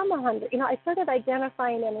I am 100. I started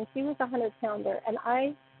identifying in, and she was a 100-pounder, and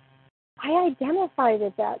I identify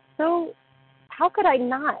with that. So how could I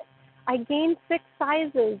not? I gained 6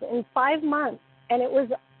 sizes in 5 months, and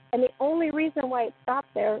the only reason why it stopped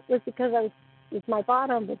there was because it was my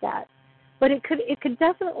bottom with that. But it could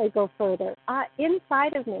definitely go further.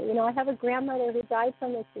 Inside of me, I have a grandmother who died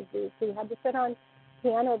from this disease, who had to sit on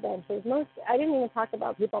piano benches. I didn't even talk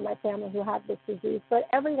about people in my family who have this disease, but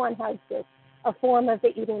everyone has a form of the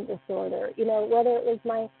eating disorder. Whether it was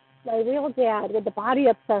my real dad with the body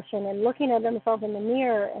obsession and looking at himself in the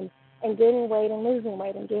mirror and gaining weight and losing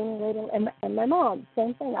weight and gaining weight, and my mom,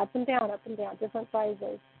 same thing, up and down, different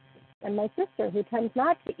sizes. And my sister, who tends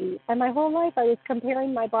not to eat. And my whole life I was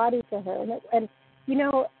comparing my body to her. And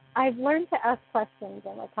I've learned to ask questions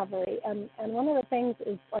in recovery. And one of the things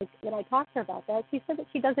is, when I talked to her about that, she said that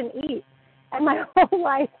she doesn't eat. And my whole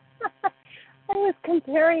life I was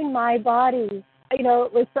comparing my body. It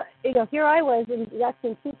was, here I was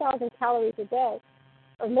ingesting 2,000 calories a day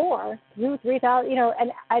or more, 2,000, 3,000,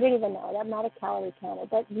 and I didn't even know. I'm not a calorie counter,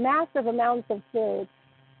 but massive amounts of food.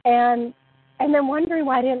 And then wondering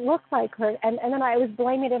why I didn't look like her. And then I was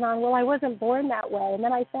blaming it on, I wasn't born that way. And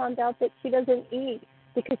then I found out that she doesn't eat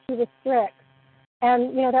because she was strict.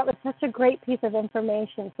 And, that was such a great piece of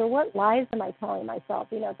information. So what lies am I telling myself?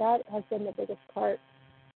 That has been the biggest part.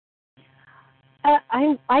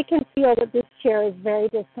 I can feel that this chair is very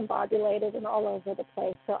discombobulated and all over the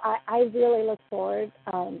place. So I really look forward,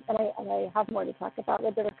 and I have more to talk about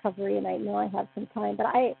with the recovery, and I know I have some time. But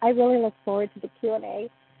I really look forward to the Q&A.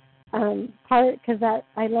 Part because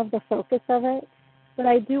I love the focus of it, but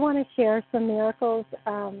I do want to share some miracles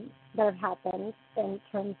that have happened in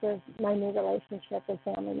terms of my new relationship with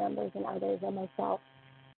family members and others and myself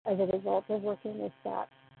as a result of working with that.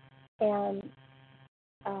 And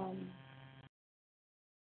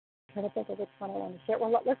trying to think of which one I want to share.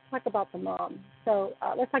 Well, let's talk about the mom. So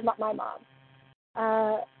let's talk about my mom.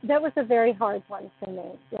 That was a very hard one for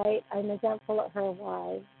me, right? I'm resentful at her.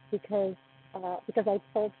 Why? Because I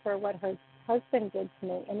told her what her husband did to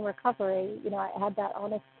me in recovery. I had that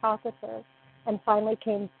honest talk with her, and finally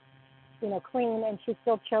came, clean. And she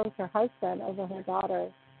still chose her husband over her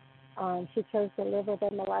daughter. She chose to live with a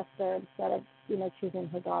molester instead of, choosing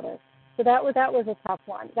her daughter. So that was a tough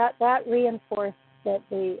one. That reinforced that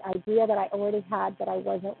the idea that I already had, that I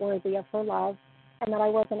wasn't worthy of her love, and that I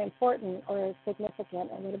wasn't important or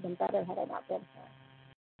significant. I would have been better had I not been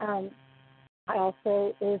here. I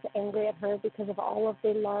also was angry at her because of all of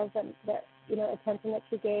the love and the attention that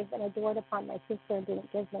she gave and adored upon my sister and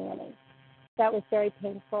didn't give me any. That was very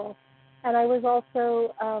painful. And I was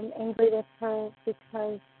also angry with her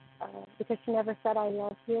because she never said I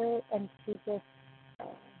love you, and she just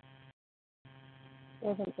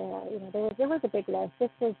wasn't there. There was a big loss.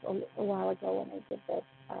 This was a while ago when I did this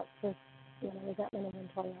first, resentment and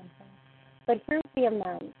intolerance. But here's the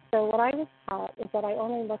amends. So what I was taught is that I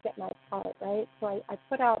only look at my part, right? So I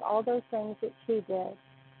put out all those things that she did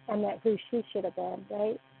and that who she should have been,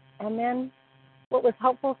 right? And then what was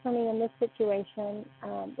helpful for me in this situation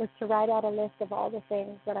was to write out a list of all the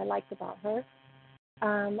things that I liked about her,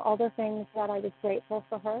 all the things that I was grateful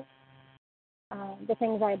for her, the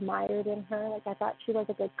things I admired in her. Like I thought she was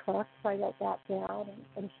a good cook, so I wrote that down,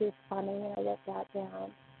 and she was funny, and I wrote that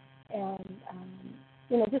down. And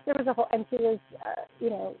just there was a whole, and she was,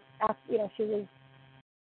 she was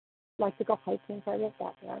like to go hiking, so I wrote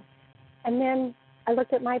that down. And then I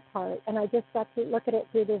looked at my part, and I just got to look at it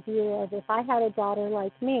through the view of if I had a daughter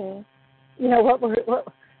like me, what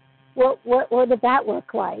did that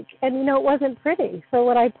look like? And it wasn't pretty. So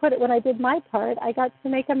when I did my part, I got to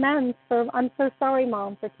make amends for. I'm so sorry,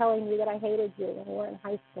 Mom, for telling you that I hated you when we were in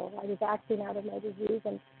high school. I was acting out of my disease,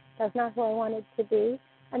 and that's not who I wanted to be.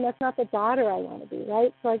 And that's not the daughter I want to be,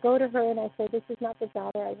 right? So I go to her and I say, this is not the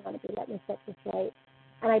daughter I want to be. Let me set this right.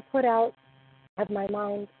 And I put out of my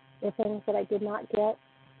mind the things that I did not get,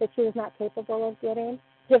 that she was not capable of giving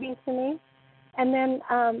to me. And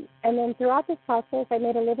then throughout this process, I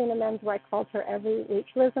made a living amends where I called her every week.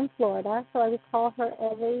 She lives in Florida, so I would call her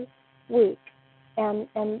every week and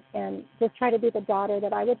just try to be the daughter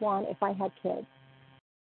that I would want if I had kids,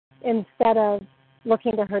 instead of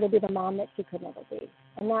looking to her to be the mom that she could never be.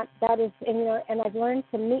 And that is, and I've learned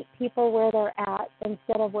to meet people where they're at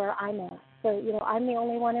instead of where I'm at. So, I'm the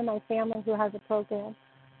only one in my family who has a program,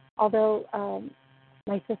 although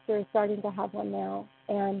my sister is starting to have one now.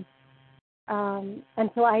 And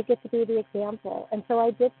so I get to be the example. And so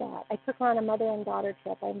I did that. I took her on a mother and daughter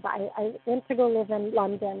trip. I went to go live in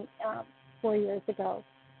London 4 years ago.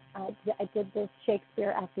 I did this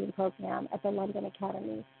Shakespeare acting program at the London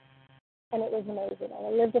Academy. And it was amazing. I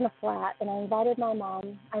lived in a flat, and I invited my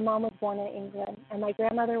mom. My mom was born in England, and my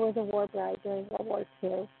grandmother was a war bride during World War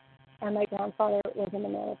II, and my grandfather was in the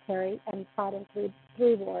military and fought in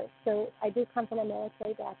three wars. So I do come from a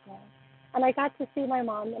military background. And I got to see my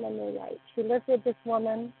mom in a new light. She lived with this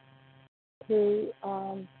woman who,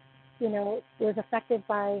 was affected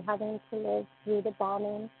by having to live through the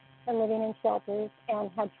bombing and living in shelters and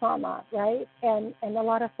had trauma, right? And a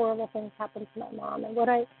lot of horrible things happened to my mom. And what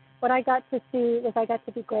I got to see was I got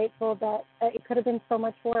to be grateful that it could have been so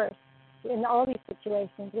much worse in all these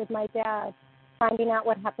situations. With my dad, finding out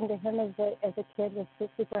what happened to him as a kid was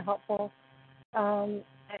super helpful. And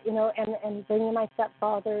bringing my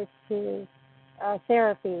stepfather to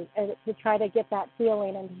therapy to try to get that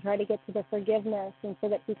healing and to try to get to the forgiveness, and so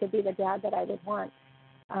that he could be the dad that I would want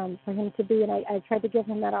for him to be. And I tried to give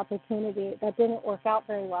him that opportunity. That didn't work out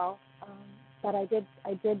very well, but I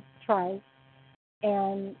did try.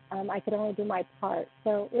 And I could only do my part.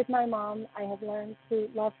 So with my mom, I have learned to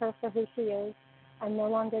love her for who she is. I'm no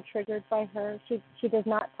longer triggered by her. She does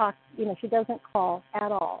not talk, she doesn't call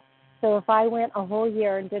at all. So if I went a whole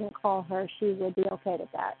year and didn't call her, she would be okay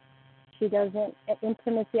with that. She doesn't,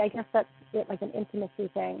 intimacy, I guess that's like an intimacy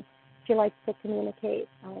thing. She likes to communicate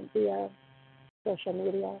via social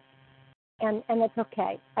media. And it's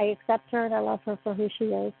okay. I accept her and I love her for who she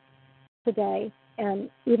is today. And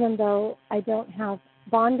even though I don't have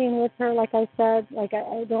bonding with her, like I said,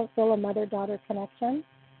 I don't feel a mother-daughter connection,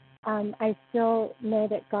 I still know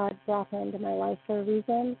that God brought her into my life for a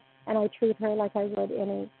reason, and I treat her like I would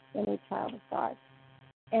any child of God.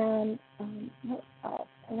 And what else?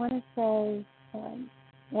 I want to say,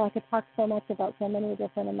 I could talk so much about so many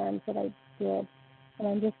different amends that I did, and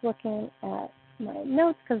I'm just looking at my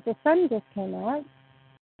notes because the sun just came out.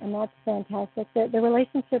 And that's fantastic. The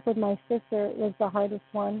relationship with my sister was the hardest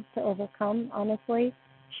one to overcome, honestly.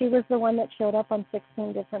 She was the one that showed up on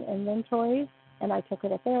 16 different inventories, and I took her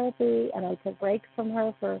to therapy, and I took breaks from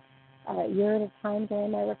her for a year at a time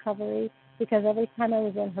during my recovery, because every time I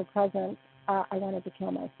was in her presence, I wanted to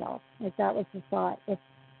kill myself. Like, that was the thought. It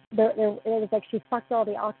was like she sucked all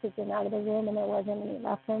the oxygen out of the room, and there wasn't any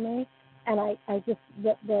left for me. And I just,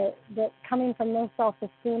 the coming from no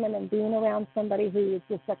self-esteem and then being around somebody who is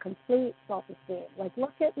just a complete self-esteem. Like,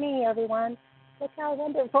 look at me, everyone. Look how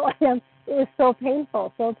wonderful I am. It was so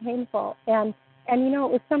painful, so painful. And you know,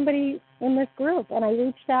 it was somebody in this group, and I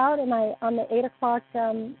reached out, and on the 8 o'clock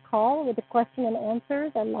call with the question and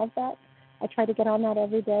answers, I love that. I try to get on that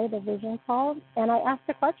every day, the vision call, and I asked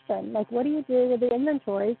a question, like, what do you do with the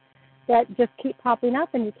inventories that just keep popping up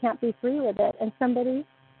and you can't be free with it? And somebody,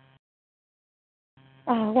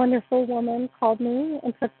 a wonderful woman, called me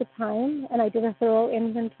and took the time, and I did a thorough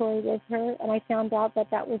inventory with her, and I found out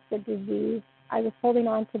that was the disease. I was holding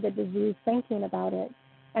on to the disease, thinking about it.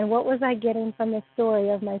 And what was I getting from the story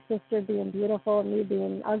of my sister being beautiful and me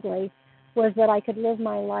being ugly was that I could live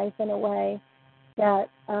my life in a way that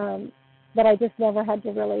that I just never had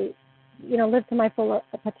to really, you know, live to my full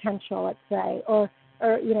potential, let's say, or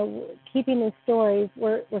you know, keeping these stories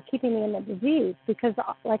were keeping me in the disease, because,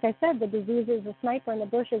 like I said, the disease is a sniper in the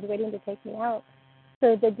bushes waiting to take me out.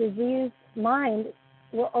 So the diseased mind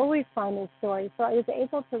will always find these stories. So I was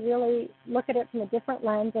able to really look at it from a different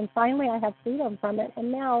lens, and finally I have freedom from it.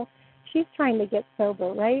 And now she's trying to get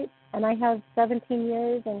sober, right? And I have 17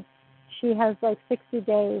 years, and she has like 60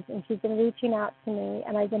 days, and she's been reaching out to me,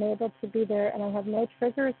 and I've been able to be there, and I have no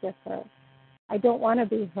triggers with her. I don't want to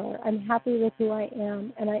be her. I'm happy with who I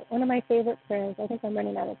am. And one of my favorite prayers, I think I'm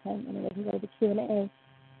running out of time, and I can go to the Q&A,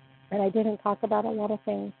 and I didn't talk about a lot of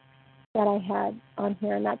things that I had on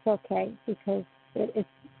here, and that's okay, because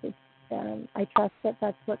I trust that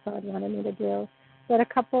that's what God wanted me to do. But a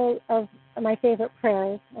couple of my favorite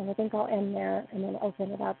prayers, and I think I'll end there and then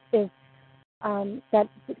open it up, is that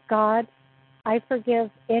God, I forgive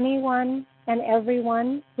anyone and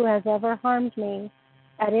everyone who has ever harmed me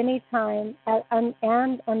at any time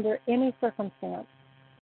and under any circumstance.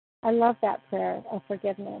 I love that prayer of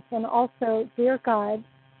forgiveness. And also, dear God,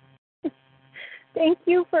 thank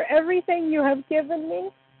you for everything you have given me,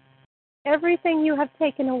 everything you have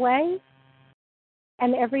taken away,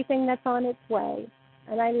 and everything that's on its way.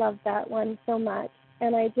 And I love that one so much.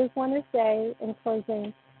 And I just want to say in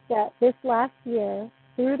closing that this last year,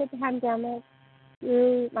 through the pandemic,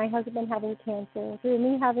 through my husband having cancer, through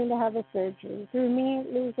me having to have a surgery, through me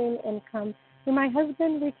losing income, through my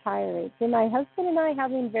husband retiring, through my husband and I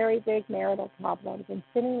having very big marital problems and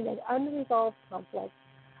sitting in unresolved conflicts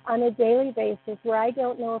on a daily basis where I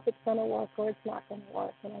don't know if it's going to work or it's not going to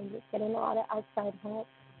work, and I'm just getting a lot of outside help.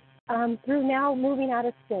 Through now moving out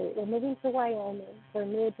of state, we're moving to Wyoming for a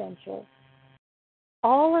new adventure.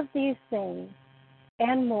 All of these things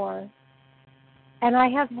and more, and I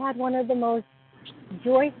have had one of the most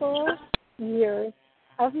joyful years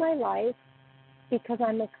of my life because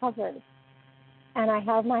I'm recovered, and I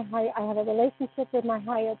have a relationship with my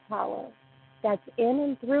higher power that's in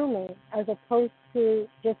and through me, as opposed to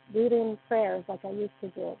just reading prayers like I used to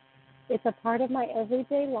do. It's a part of my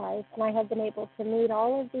everyday life, and I have been able to meet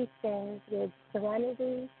all of these things with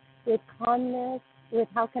serenity, with calmness, with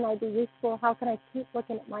how can I be useful, how can I keep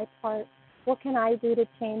looking at my part, what can I do to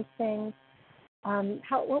change things,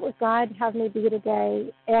 what would God have me be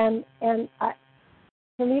today? And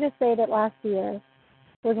for me to say that last year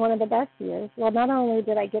was one of the best years, well, not only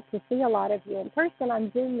did I get to see a lot of you in person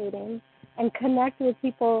on Zoom meetings and connect with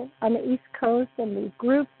people on the East Coast and these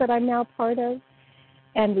groups that I'm now part of,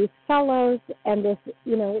 and these fellows, and this,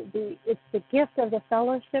 you know, it's the gift of the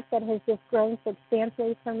fellowship that has just grown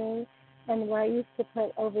substantially for me. And where I used to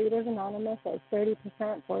put Overeaters Anonymous as 30%,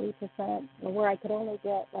 40%, or where I could only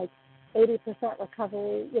get like 80%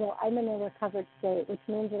 recovery, you know, I'm in a recovered state, which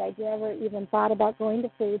means that I never even thought about going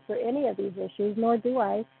to food for any of these issues, nor do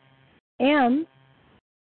I. And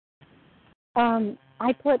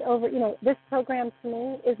I put over, you know, this program to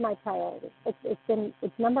me is my priority.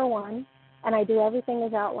 It's number one, and I do everything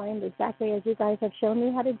as outlined exactly as you guys have shown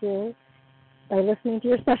me how to do, by listening to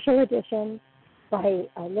your special edition, by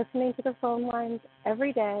listening to the phone lines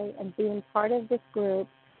every day and being part of this group.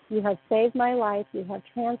 You have saved my life. You have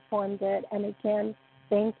transformed it. And again,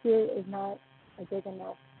 thank you is not a big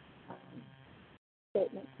enough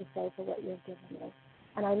statement to say for what you've given me.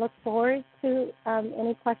 And I look forward to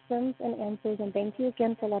any questions and answers. And thank you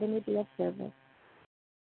again for letting me be of service.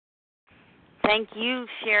 Thank you,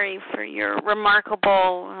 Sherry, for your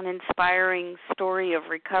remarkable and inspiring story of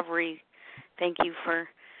recovery. Thank you for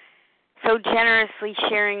so generously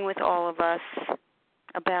sharing with all of us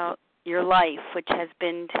about your life, which has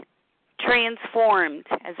been transformed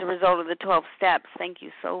as a result of the 12 steps. Thank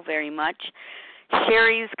you so very much.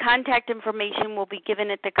 Sherry's contact information will be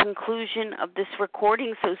given at the conclusion of this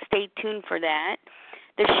recording, so stay tuned for that.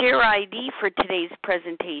 The share ID for today's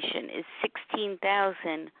presentation is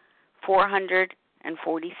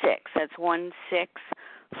 16,446. That's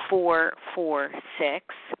 16446.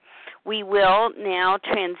 We will now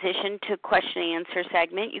transition to question and answer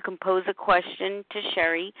segment. You can pose a question to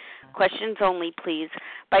Sherry, questions only please,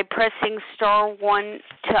 by pressing *1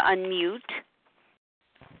 to unmute.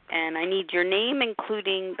 And I need your name,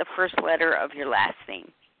 including the first letter of your last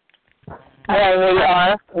name. Mary Lee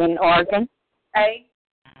R. in Oregon. A.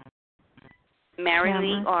 Mary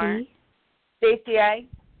Lee R. Stacy A.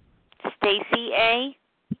 Stacy A.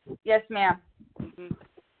 Yes, ma'am. Mm-hmm.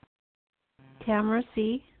 Tamara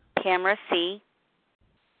C. Tamara C.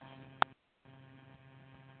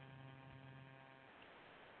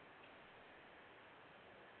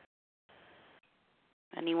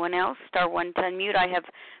 Anyone else? *1 to unmute. I have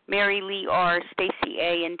Mary Lee R., Stacy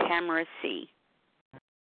A., and Tamara C.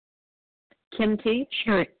 Kim T.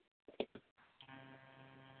 Sherry.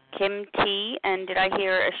 Kim T. And did I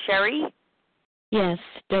hear a Sherry? Yes,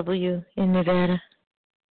 W in Nevada.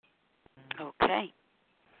 Okay.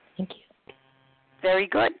 Thank you. Very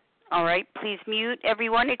good. All right. Please mute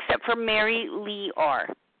everyone except for Mary Lee R.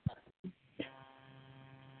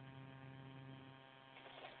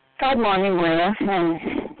 Good morning, Maria and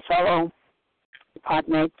fellow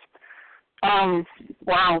podmates.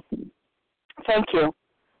 Wow. Thank you.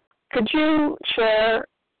 Could you share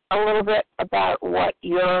a little bit about what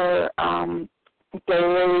your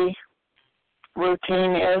daily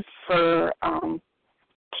routine is for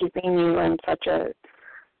keeping you in such a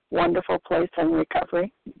wonderful place in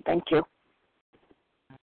recovery? Thank you.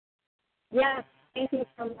 Yes, thank you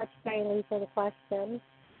so much, Kylie, for the question.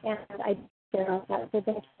 And I that's a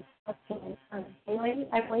big question. Anyway,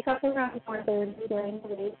 I wake up around 4:30 during the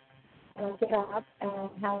week, and I get up and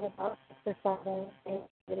have about 6 or 7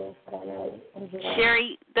 activities that I really enjoy.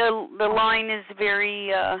 Sherry, the line is very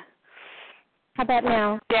how about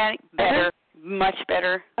now? Better, much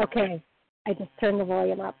better. Okay, I just turned the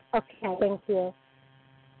volume up. Okay, thank you.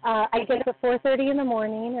 I get up at 4:30 in the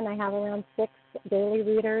morning, and I have around 6 daily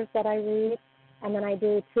readers that I read, and then I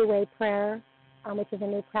do two-way prayer, which is a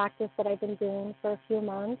new practice that I've been doing for a few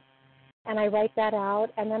months, and I write that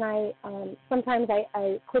out, and then I sometimes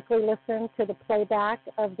I quickly listen to the playback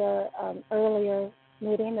of the earlier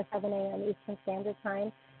meeting, the 7 a.m. Eastern Standard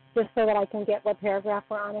Time, just so that I can get what paragraph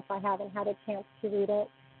we're on if I haven't had a chance to read it,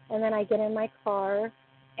 and then I get in my car,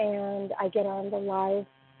 and I get on the live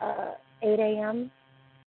 8 a.m.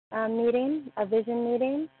 Meeting, a vision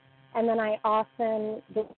meeting, and then I often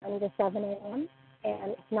do the 7 a.m.,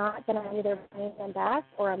 and if not, then I'm either bringing them back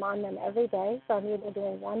or I'm on them every day, so I'm either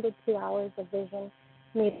doing 1 to 2 hours of vision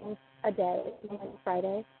meetings a day, Monday to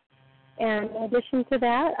Friday. And in addition to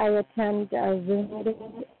that, I attend Zoom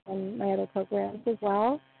meetings and my other programs as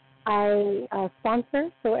well. I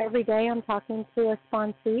sponsor, so every day I'm talking to a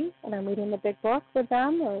sponsee, and I'm reading the big book with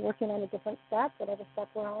them or working on a different step, whatever step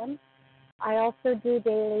we're on. I also do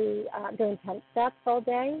daily, doing 10 steps all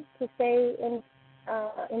day to stay in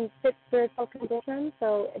fit spiritual condition.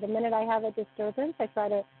 So the minute I have a disturbance, I try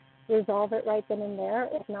to resolve it right then and there.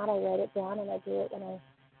 If not, I write it down, and I do it when I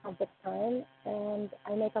have the time. And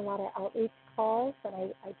I make a lot of outreach calls,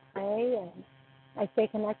 and I pray, and I stay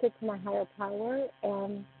connected to my higher power,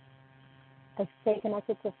 and I stay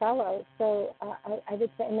connected to fellows. So I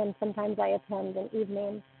would say, and then sometimes I attend an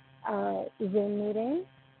evening Zoom meeting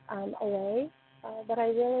away. But I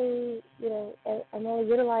really, I'm really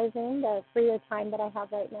utilizing the freer time that I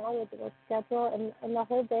have right now with the work schedule, and the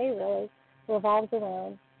whole day really revolves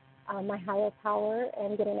around my higher power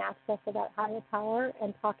and getting access to that higher power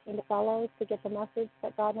and talking to fellows to get the message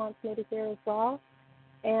that God wants me to hear as well.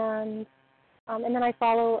 And then I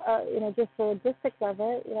follow, just the logistics of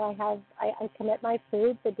it. I commit my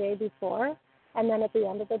food the day before, and then at the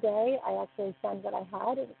end of the day, I actually send what I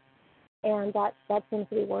had. And that seems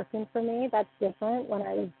to be working for me. That's different. When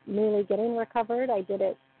I was newly getting recovered, I did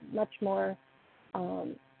it much more, I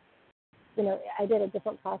did a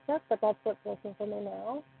different process, but that's what's working for me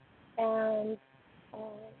now. And,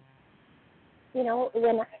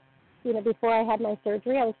 before I had my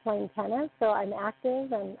surgery, I was playing tennis, so I'm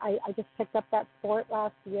active, and I just picked up that sport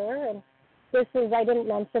last year. And I didn't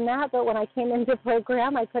mention that, but when I came into the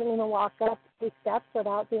program, I couldn't even walk up 2 steps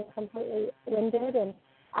without being completely winded and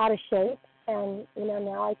out of shape, and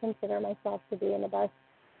now I consider myself to be in the best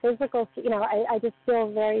physical. I just feel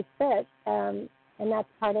very fit, and that's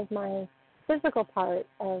part of my physical part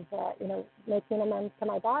of, making amends to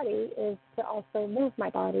my body is to also move my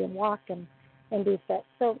body and walk and be fit.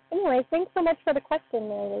 So anyway, thanks so much for the question,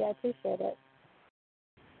 Mary Lee. I appreciate it.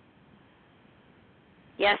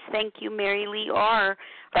 Yes, thank you, Mary Lee R.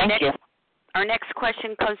 Thank you. Our next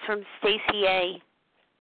question comes from Stacy A.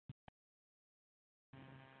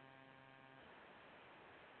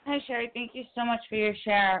 Hi, Sherry. Thank you so much for your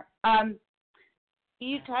share.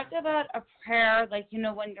 You talked about a prayer, like,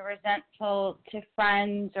 when you're resentful to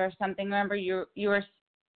friends or something. Remember, you were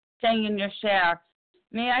saying in your share.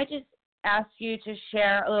 May I just ask you to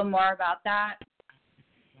share a little more about that?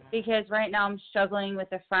 Because right now I'm struggling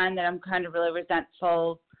with a friend that I'm kind of really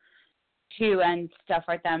resentful to and stuff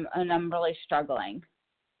like that, and I'm really struggling.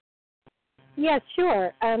 Yes,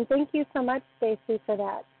 sure. Thank you so much, Stacy, for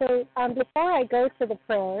that. So before I go to the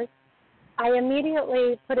prayers, I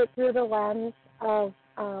immediately put it through the lens of,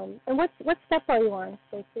 and what step are you on,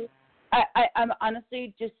 Stacy? I'm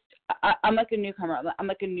honestly just, I'm like a newcomer. I'm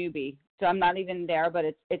like a newbie. So I'm not even there, but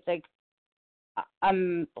it's like,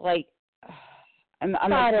 I'm like, I'm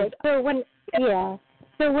Got like, it. So when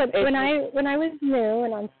I was new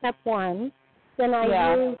and on step one, then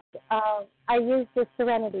I used the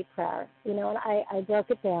Serenity Prayer, and I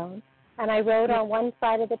broke it down, and I wrote on one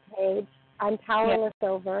side of the page, I'm powerless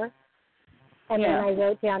over, and then I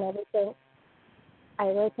wrote down everything. I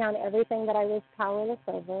wrote down everything that I was powerless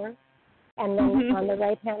over, and then on the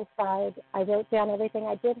right-hand side, I wrote down everything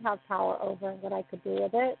I did have power over and what I could do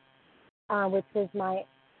with it, which was my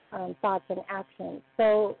thoughts and actions.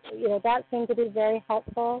 So, that seemed to be very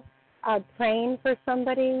helpful. Praying for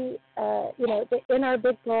somebody, in our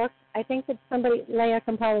big book, I think that Leah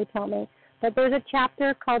can probably tell me, but there's a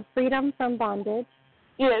chapter called Freedom from Bondage.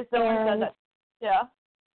 Yes, someone said that. Yeah.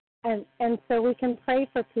 And so we can pray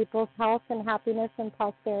for people's health and happiness and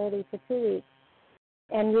prosperity for 2 weeks.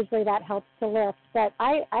 And usually that helps to lift. But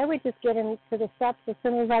I would just get into the steps as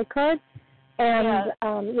soon as I could. And,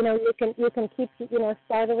 you can keep,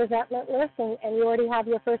 start a resentment list, and you already have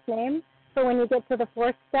your first name. So when you get to the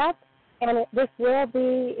fourth step, and this will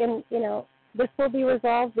be this will be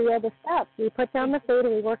resolved via the steps. We put down the food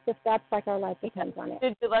and we work the steps like our life depends on it.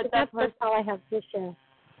 Did you let that's all I have to share.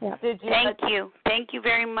 Yeah. Thank you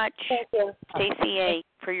very much, Stacey A.,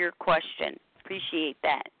 for your question. Appreciate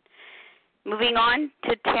that. Moving on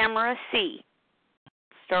to Tamara C.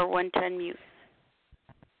 Star 1 to unmute.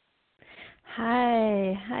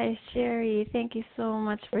 Hi, Sherry. Thank you so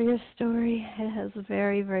much for your story. It has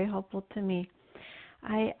very, very helpful to me.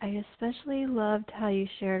 I especially loved how you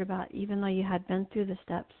shared about, even though you had been through the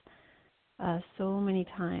steps so many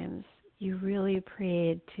times, you really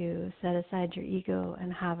prayed to set aside your ego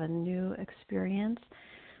and have a new experience.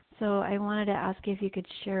 So I wanted to ask you if you could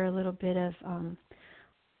share a little bit of,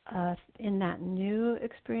 in that new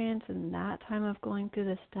experience and that time of going through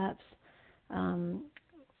the steps,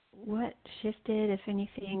 what shifted, if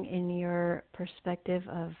anything, in your perspective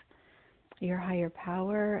of your higher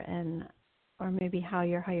power, or maybe how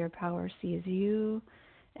your higher power sees you,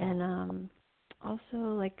 and also,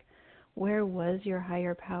 like, where was your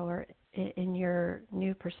higher power in your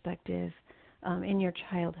new perspective in your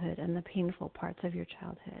childhood and the painful parts of your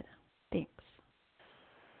childhood? Thanks.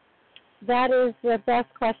 That is the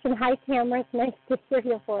best question. Hi, Tamara. It's nice to hear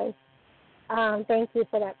your voice. Thank you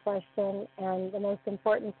for that question. And the most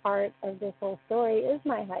important part of this whole story is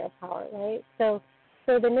my higher power, right? So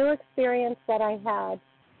the new experience that I had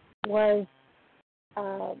was,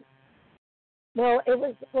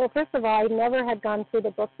 first of all, I never had gone through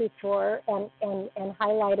the book before and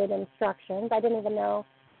highlighted instructions. I didn't even know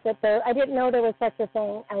I didn't know there was such a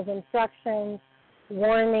thing as instructions,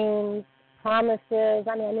 warnings, promises.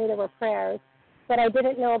 I mean, I knew there were prayers, but I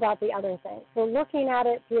didn't know about the other things. So looking at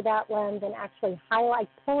it through that lens and actually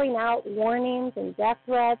pulling out warnings and death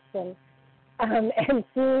threats and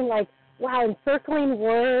seeing, like, wow, encircling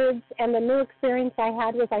words. And the new experience I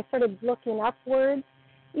had was I started looking up words,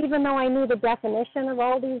 even though I knew the definition of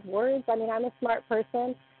all these words. I mean, I'm a smart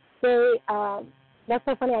person. That's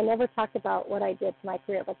so funny. I never talked about what I did to my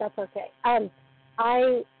career, but that's okay.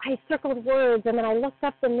 I circled words, and then I looked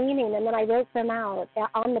up the meaning, and then I wrote them out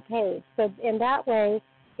on the page. So in that way,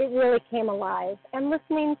 it really came alive. And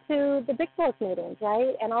listening to the Big Book meetings,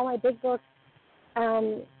 right, and all my Big Books,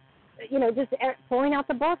 just pulling out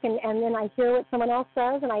the book, and then I hear what someone else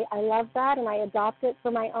says, and I love that, and I adopt it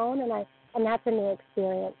for my own, and that's a new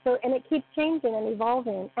experience. So, and it keeps changing and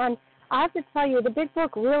evolving. And I have to tell you, the Big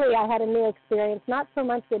Book, really, I had a new experience, not so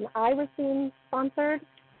much when I was being sponsored,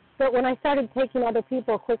 but when I started taking other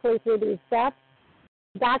people quickly through these steps,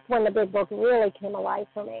 that's when the Big Book really came alive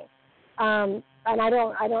for me. And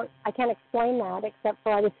I can't explain that except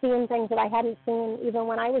for I was seeing things that I hadn't seen even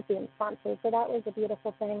when I was being sponsored. So that was a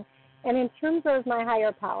beautiful thing. And in terms of my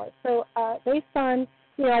higher power, so based on,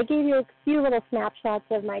 I gave you a few little snapshots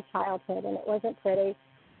of my childhood, and it wasn't pretty.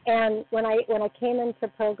 And when I came into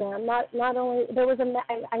program, not only there was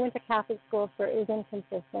I went to Catholic school, so it was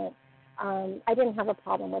inconsistent. I didn't have a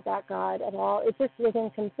problem with that God at all. It just was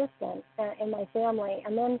inconsistent in my family.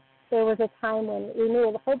 And then there was a time when we knew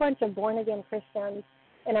a whole bunch of born-again Christians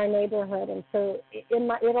in our neighborhood, and so we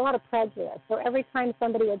had a lot of prejudice. So every time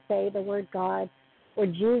somebody would say the word God or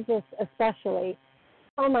Jesus especially,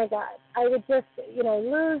 oh, my God, I would just,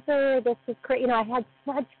 loser, this is crazy. I had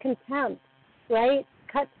such contempt, right?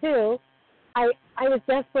 Cut to, I was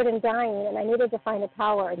desperate and dying, and I needed to find a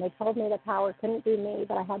power, and they told me the power couldn't be me,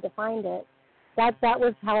 but I had to find it. That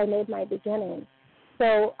was how I made my beginning.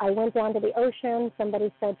 So I went down to the ocean.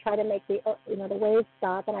 Somebody said, try to make the waves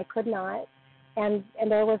stop, and I could not. And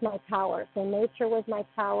there was my power. So nature was my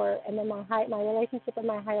power, and then my relationship with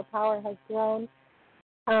my higher power has grown.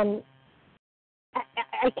 I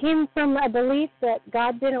came from a belief that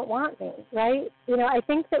God didn't want me, right? I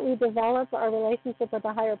think that we develop our relationship with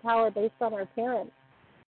a higher power based on our parents.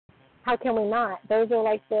 How can we not? Those are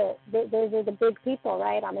like those are the big people,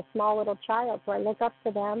 right? I'm a small little child, so I look up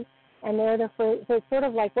to them. And so it's sort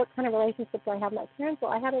of like, what kind of relationship do I have with my parents?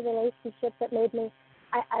 Well, I had a relationship that made me,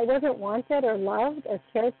 I wasn't wanted or loved or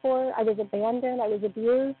cared for. I was abandoned. I was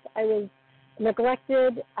abused. I was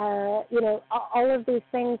neglected. All of these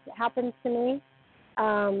things happened to me.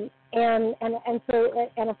 And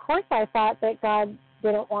of course I thought that God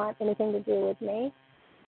didn't want anything to do with me.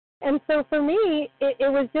 And so for me,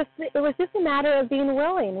 it was just a matter of being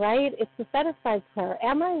willing, right? It's the set-aside prayer.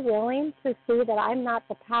 Am I willing to see that I'm not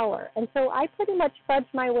the power? And so I pretty much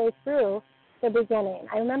fudged my way through the beginning.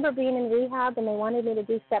 I remember being in rehab, and they wanted me to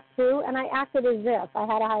do step 2, and I acted as if I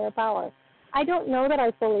had a higher power. I don't know that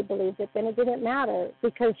I fully believed it, then it didn't matter,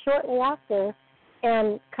 because shortly after,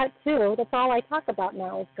 and cut 2, that's all I talk about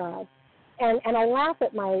now is God. And I laugh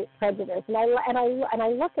at my prejudice, and I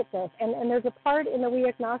look at this, and there's a part in the We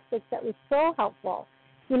Agnostics that was so helpful.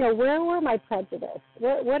 Where were my prejudice?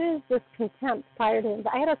 What is this contempt prior to?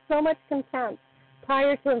 I had so much contempt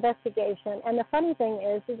prior to investigation, and the funny thing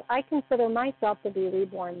is I consider myself to be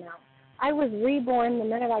reborn now. I was reborn the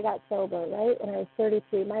minute I got sober, right? When I was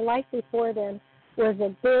 33. My life before then was a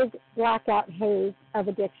big blackout haze of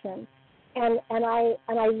addiction. And I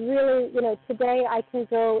really, today I can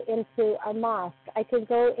go into a mosque. I could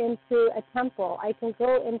go into a temple. I can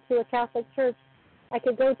go into a Catholic church. I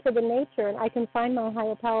could go to the nature, and I can find my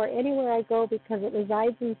higher power anywhere I go because it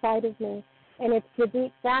resides inside of me. And it's the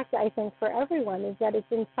deep fact, I think, for everyone is that it's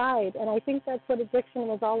inside. And I think that's what addiction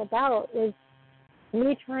was all about, was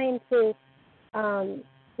me trying to,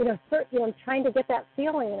 trying to get that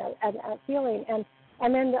feeling,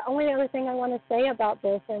 And then the only other thing I want to say about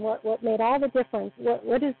this, and what made all the difference,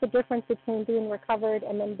 what is the difference between being recovered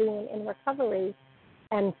and then being in recovery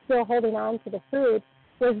and still holding on to the food,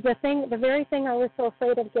 was the very thing I was so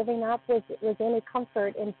afraid of giving up was any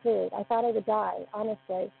comfort in food. I thought I would die,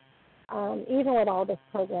 honestly, even with all this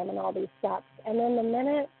program and all these steps. And then the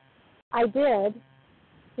minute I did,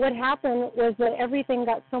 what happened was that everything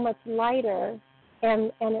got so much lighter,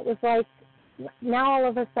 and it was like, now all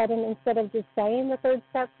of a sudden, instead of just saying the third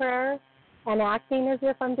step prayer and acting as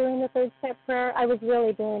if I'm doing the third step prayer, I was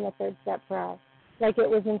really doing the third step prayer, like it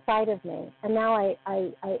was inside of me. And now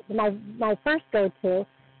my first go-to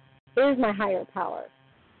is my higher power,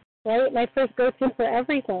 right? My first go-to for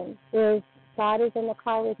everything is God is in the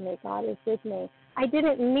car with me. God is with me. I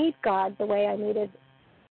didn't need God the way I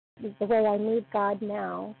need God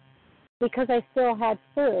now, because I still had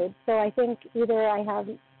food. So I think either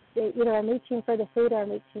I'm reaching for the food or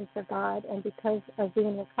I'm reaching for God. And because of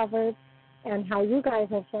being recovered and how you guys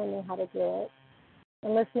have shown me how to do it,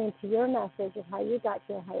 and listening to your message of how you got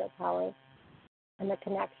to your higher power and the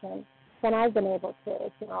connection, then I've been able to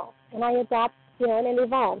as well. And I adapt, and it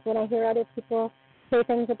evolves. When I hear other people say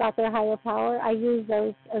things about their higher power, I use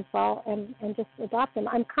those as well and just adopt them.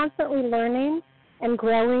 I'm constantly learning and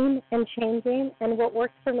growing and changing, and what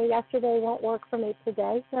worked for me yesterday won't work for me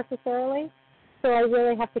today necessarily. So I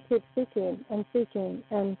really have to keep seeking. And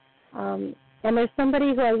there's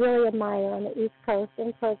somebody who I really admire on the East Coast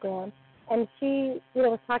in program, and she,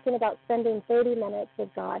 was talking about spending 30 minutes with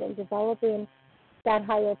God and developing that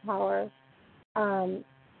higher power, and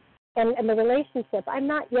the relationship. I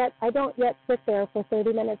don't yet sit there for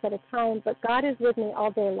 30 minutes at a time, but God is with me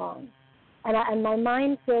all day long, and my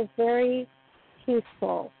mind feels very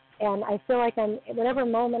peaceful, and I feel like whatever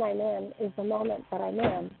moment I'm in is the moment that I'm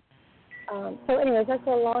in. So anyways, that's a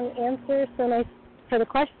long answer. So nice for the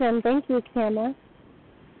question. Thank you, Tamara.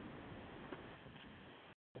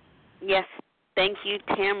 Yes, thank you,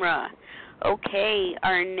 Tamara. Okay,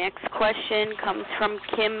 our next question comes from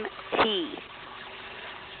Kim T.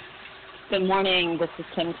 Good morning. This is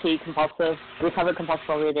Kim T., recovered compulsive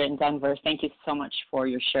reader in Denver. Thank you so much for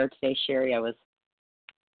your share today, Sherry.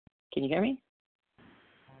 Can you hear me?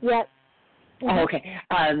 Yes. Oh, okay.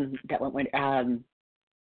 That went.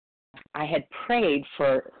 I had prayed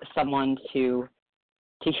for someone to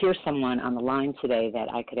hear someone on the line today that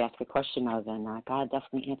I could ask a question of, and God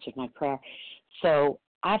definitely answered my prayer. So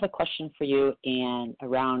I have a question for you and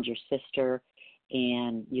around your sister.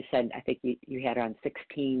 And you said, I think you had her on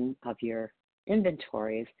 16 of your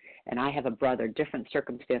inventories, and I have a brother, different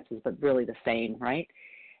circumstances, but really the same, right?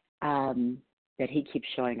 That he keeps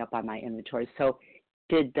showing up on my inventory. So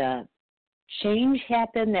did the change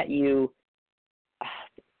happen that you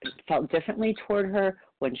felt differently toward her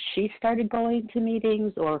when she started going to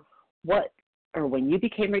meetings, or what, or when you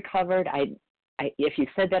became recovered? If you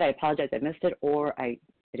said that, I apologize, I missed it, or I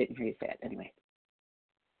didn't hear you say it anyway.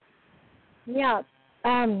 Yeah.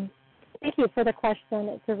 Thank you for the question.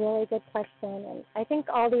 It's a really good question. And I think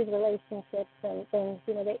all these relationships and things,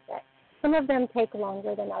 some of them take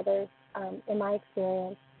longer than others, in my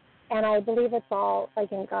experience. And I believe it's all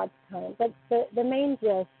like in God's time. But the main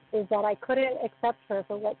gist is that I couldn't accept her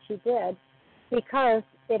for what she did because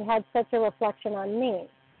it had such a reflection on me.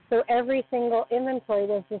 So every single inventory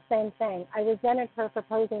was the same thing. I resented her for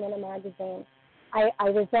posing in a magazine. I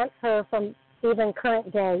resent her from even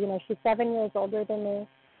current day. She's 7 years older than me.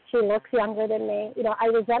 She looks younger than me. I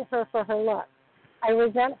resent her for her looks. I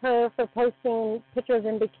resent her for posting pictures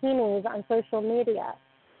in bikinis on social media.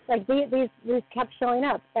 Like these kept showing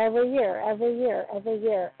up every year.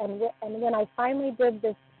 And when I finally did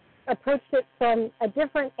this, approached it from a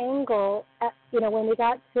different angle, when I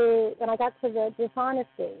got to the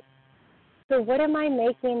dishonesty. So what am I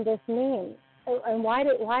making this mean? And why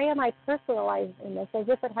am I personalizing this as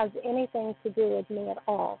if it has anything to do with me at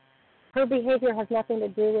all? Her behavior has nothing to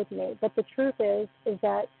do with me. But the truth is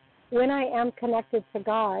that when I am connected to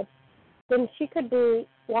God, then she could be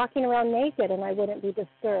walking around naked and I wouldn't be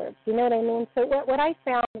disturbed. You know what I mean? So what I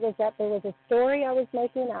found was that there was a story I was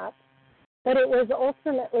making up, but it was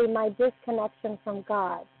ultimately my disconnection from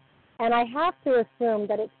God. And I have to assume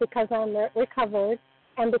that it's because I'm recovered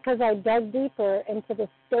and because I dug deeper into the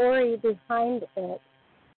story behind it,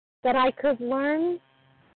 that I could learn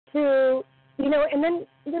to, and then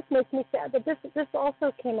this makes me sad, but this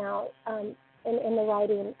also came out in the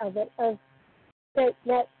writing of it, of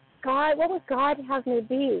that God, what would God have me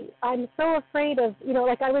be? I'm so afraid of,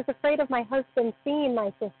 I was afraid of my husband seeing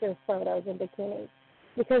my sister's photos in bikinis,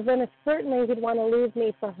 because then certainly he'd want to leave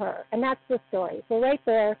me for her. And that's the story. So right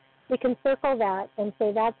there, we can circle that and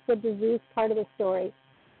say that's the disease part of the story.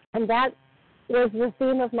 And that was the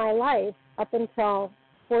theme of my life up until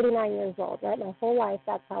 49 years old, right? My whole life,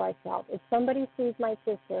 that's how I felt. If somebody sees my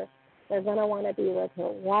sister, they're going to want to be with her.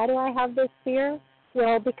 Why do I have this fear?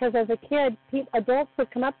 Well, because as a kid, adults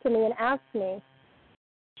would come up to me and ask me,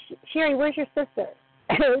 Sherry, where's your sister?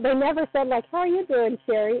 They never said, how are you doing,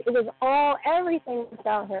 Sherry? It was everything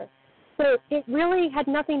about her. So it really had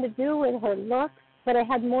nothing to do with her looks, but it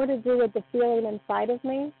had more to do with the feeling inside of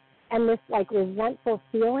me and this, resentful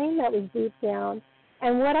feeling that was deep down.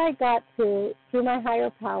 And what I got to, through my higher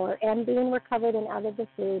power and being recovered and out of the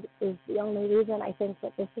food, is the only reason I think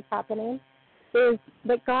that this is happening, is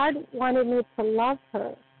that God wanted me to love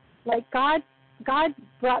her. God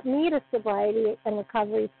brought me to sobriety and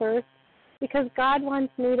recovery first because God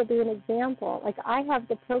wants me to be an example. I have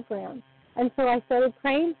the program. And so I started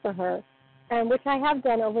praying for her, and which I have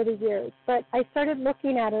done over the years. But I started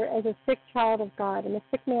looking at her as a sick child of God, and the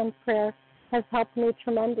sick man's prayer has helped me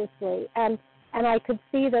tremendously. And I could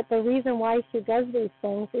see that the reason why she does these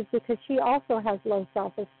things is because she also has low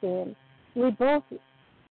self-esteem. We both,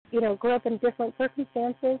 grew up in different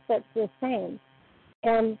circumstances, but the same.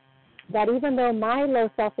 And that even though my low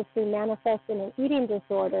self-esteem manifests in an eating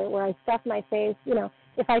disorder where I stuff my face,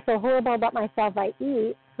 if I feel horrible about myself, I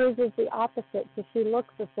eat, hers is the opposite, so she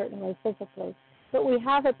looks a certain way physically. But we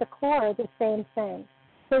have at the core the same thing.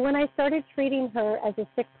 So when I started treating her as a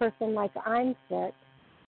sick person like I'm sick,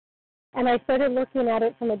 and I started looking at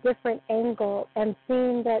it from a different angle and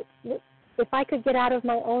seeing that if I could get out of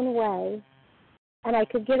my own way, and I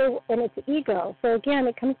could get it, and it's ego. So again,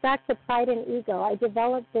 it comes back to pride and ego. I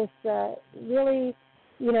developed this really,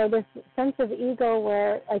 this sense of ego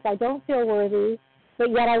where, I don't feel worthy,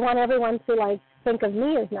 but yet I want everyone to, think of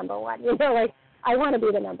me as number one. I want to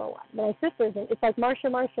be the number one. My sisters, it's like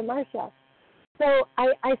Marsha. So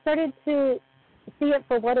I started to see it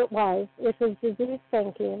for what it was, which was disease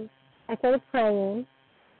thinking. I started praying,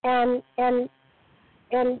 and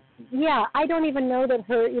yeah, I don't even know that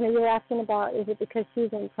her, you're asking about, is it because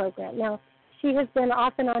she's in program? Now, she has been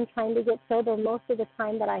off and on trying to get sober most of the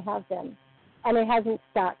time that I have been, and it hasn't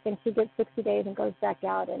stuck, and she gets 60 days and goes back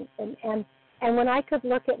out, and when I could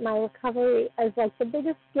look at my recovery as like the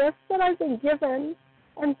biggest gift that I've been given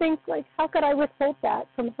and think like, how could I withhold that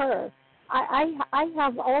from her? I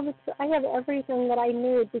have I have everything that I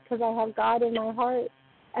need because I have God in my heart,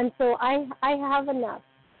 and so I have enough.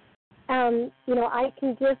 I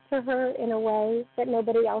can give to her in a way that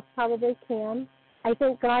nobody else probably can. I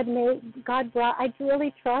think God brought, I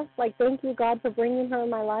really trust, like, thank you, God, for bringing her in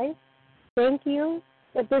my life. Thank you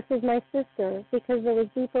that this is my sister, because there was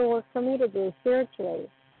deeper work for me to do spiritually,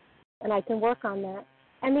 and I can work on that.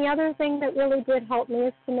 And the other thing that really did help me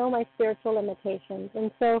is to know my spiritual limitations.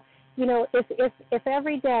 And so, if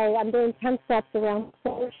every day I'm doing 10 steps around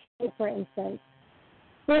solar, for instance,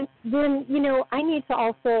 then I need to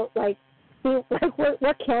also see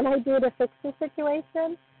what can I do to fix the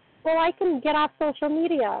situation. Well, I can get off social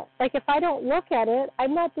media. Like, if I don't look at it,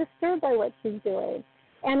 I'm not disturbed by what she's doing.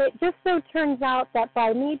 And it just so turns out that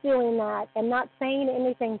by me doing that and not saying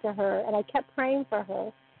anything to her, and I kept praying for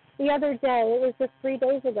her, the other day, it was just 3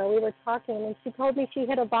 days ago, we were talking, and she told me she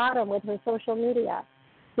hit a bottom with her social media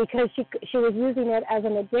because she was using it as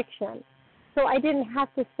an addiction. So I didn't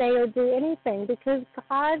have to say or do anything because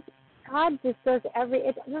God just does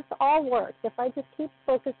it just all works. If I just keep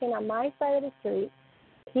focusing on my side of the street,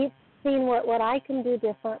 keep seeing what I can do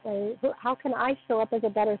differently, how can I show up as a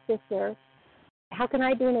better sister, how can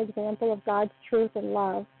I be an example of God's truth and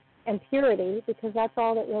love and purity, because that's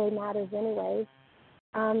all that really matters anyways,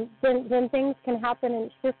 then things can happen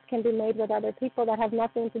and shifts can be made with other people that have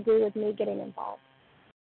nothing to do with me getting involved.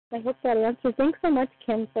 I hope that answers. Thanks so much,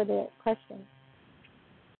 Kim, for the question.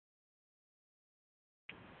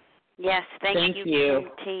 Yes, thank you, you.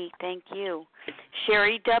 Kim T. Thank you.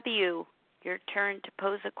 Sherry W., your turn to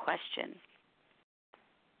pose a question.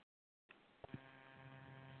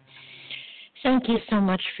 Thank you so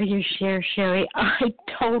much for your share, Sherry. I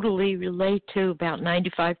totally relate to about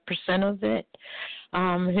 95% of it.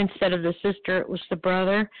 Instead of the sister, it was the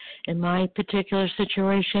brother in my particular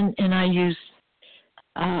situation, and I used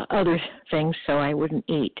other things so I wouldn't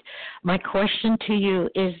eat. My question to you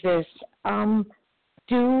is this. And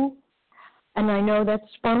I know that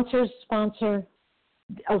sponsors sponsor,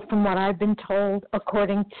 from what I've been told,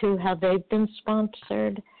 according to how they've been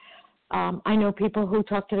sponsored. I know people who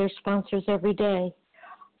talk to their sponsors every day.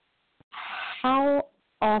 How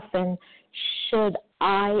often should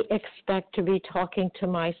I expect to be talking to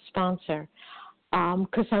my sponsor?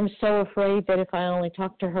 Because I'm so afraid that if I only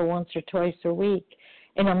talk to her once or twice a week,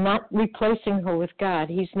 and I'm not replacing her with God,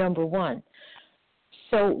 He's number one.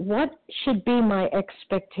 So what should be my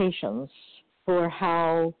expectations for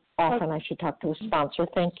how often I should talk to a sponsor?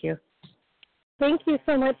 Thank you. Thank you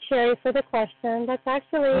so much, Sherry, for the question. That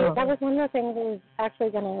was one of the things I was actually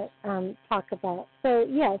going to talk about. So,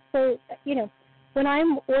 when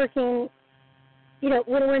I'm working, when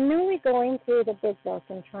we're newly going through the big book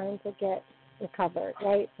and trying to get recovered,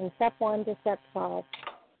 right, from step 1 to step 12,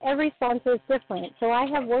 every sponsor is different. So I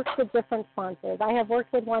have worked with different sponsors. I have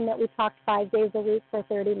worked with one that we talked 5 days a week for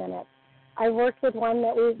 30 minutes. I worked with one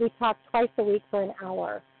that we talked twice a week for an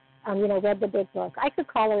hour. Read the big book. I could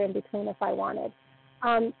call her in between if I wanted.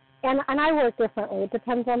 And I work differently. It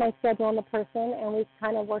depends on my schedule and the person, and we've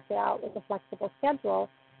kind of worked it out with a flexible schedule.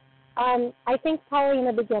 I think probably in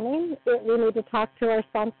the beginning we need to talk to our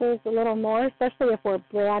sponsors a little more, especially if we're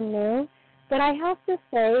brand new. But I have to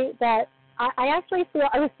say that I actually feel,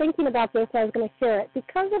 I was thinking about this and I was going to share it,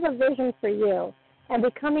 because of a vision for you and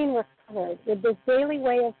becoming recovered with this daily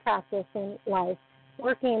way of practice in life,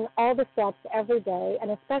 working all the steps every day,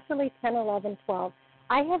 and especially 10, 11, 12,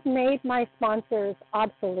 I have made my sponsors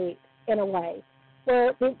obsolete in a way.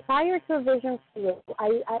 Where prior to a vision for you,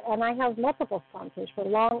 I have multiple sponsors for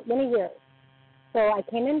many years. So I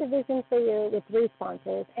came into Vision for You with 3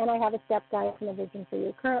 sponsors, and I have a step guide from the Vision for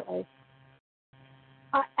You currently.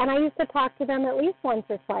 And I used to talk to them at least once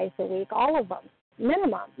or twice a week, all of them,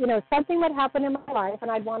 minimum. Something would happen in my life,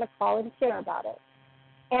 and I'd want to call and share about it.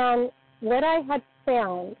 And what I had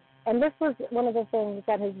found, and this was one of the things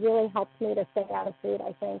that has really helped me to stay out of food,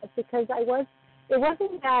 I think, is because it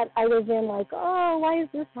wasn't that I was in like, oh, why is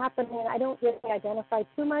this happening? I don't really identify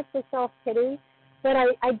too much with self-pity, but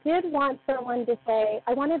I did want someone to say,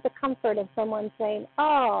 I wanted the comfort of someone saying,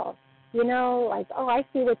 oh, I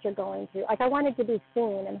see what you're going through. Like, I wanted to be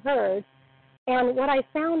seen and heard. And what I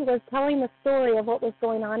found was telling the story of what was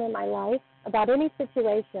going on in my life about any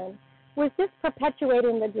situation was just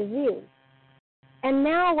perpetuating the disease. And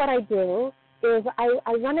now what I do is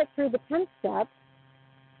I run it through the 10 steps,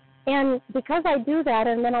 and because I do that,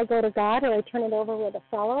 and then I go to God, or I turn it over with a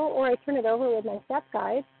fellow, or I turn it over with my step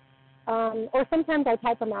guide, or sometimes I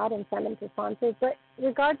type them out and send them to sponsors, but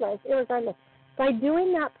irregardless, by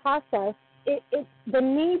doing that process, the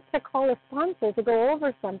need to call a sponsor to go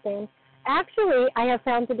over something, actually I have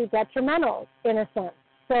found to be detrimental in a sense.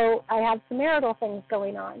 So I have some marital things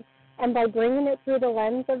going on. And by bringing it through the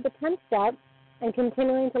lens of the 10 steps and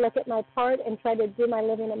continuing to look at my part and try to do my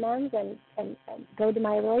living amends and go to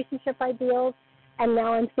my relationship ideals, and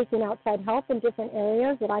now I'm seeking outside help in different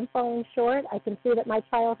areas that I'm falling short, I can see that my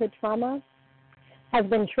childhood trauma has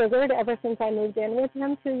been triggered ever since I moved in with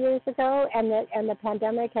him 2 years ago, and the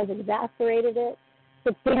pandemic has exacerbated it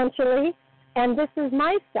substantially. And this is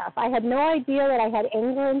my stuff. I had no idea that I had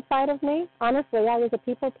anger inside of me. Honestly, I was a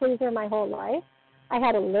people pleaser my whole life. I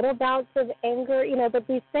had a little bouts of anger, but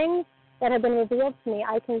these things that have been revealed to me,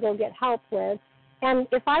 I can go get help with. And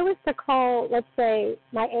if I was to call, let's say,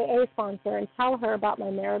 my AA sponsor and tell her about my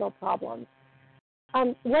marital problems,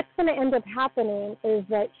 what's going to end up happening is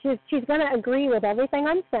that she's going to agree with everything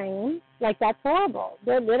I'm saying, like that's horrible.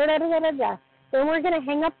 Then we're going to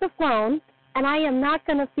hang up the phone, and I am not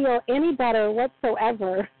going to feel any better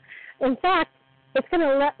whatsoever. In fact, it's going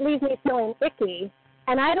to leave me feeling icky,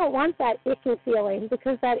 and I don't want that icky feeling,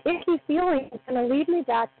 because that icky feeling is going to lead me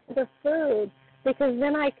back to the food, because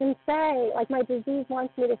then I can say, like my disease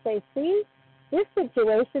wants me to say, see, this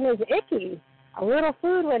situation is icky. A little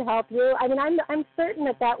food would help you. I mean, I'm certain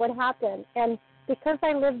that would happen. And because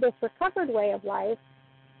I live this recovered way of life,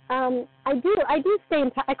 I do stay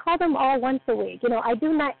in touch. I call them all once a week. I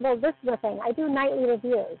do this is the thing. I do nightly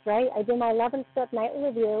reviews, right? I do my 11-step nightly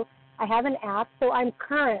review. I have an app, so I'm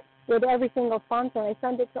current with every single sponsor. I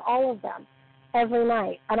send it to all of them every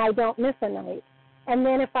night, and I don't miss a night. And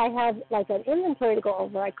then if I have like an inventory to go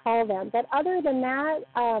over, I call them. But other than that,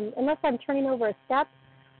 unless I'm turning over a step,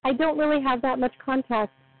 I don't really have that much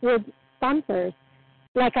contact with sponsors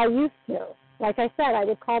like I used to. Like I said, I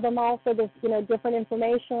would call them all for this, different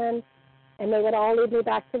information, and they would all lead me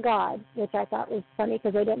back to God, which I thought was funny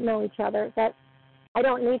because they didn't know each other. But I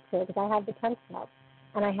don't need to, because I have the 10 steps,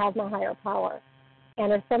 and I have my higher power.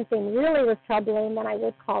 And if something really was troubling, then I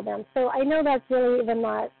would call them. So I know that's really even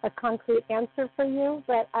not a concrete answer for you,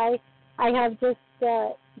 but I have just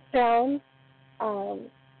found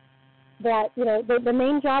that, the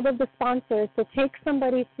main job of the sponsor is to take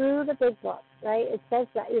somebody through the big book, right? It says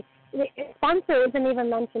that. Sponsor isn't even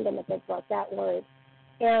mentioned in the big book, that word.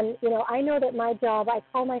 And, I know that my job, I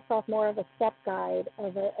call myself more of a step guide,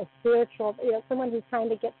 of a spiritual, someone who's trying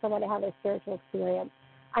to get someone to have a spiritual experience.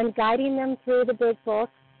 I'm guiding them through the big book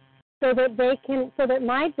so that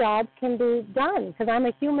my job can be done, because I'm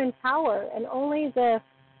a human power, and only the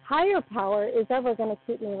higher power is ever going to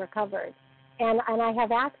keep me recovered. And I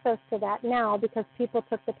have access to that now because people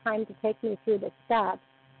took the time to take me through the steps.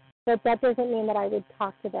 But that doesn't mean that I would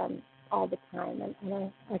talk to them all the time. And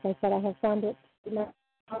I, like I said, I have found it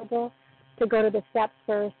possible to go to the steps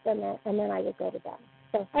first, and then I would go to them.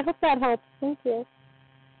 So I hope that helps. Thank you.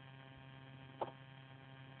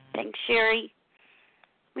 Thanks, Sherry.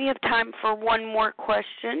 We have time for one more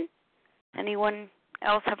question. Anyone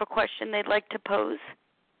else have a question they'd like to pose?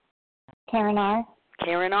 Karen R.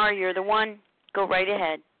 Karen R., you're the one. Go right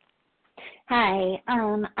ahead. Hi,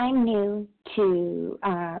 I'm new to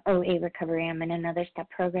OA recovery. I'm in another step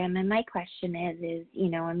program, and my question is,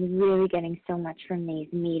 I'm really getting so much from these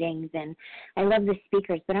meetings, and I love the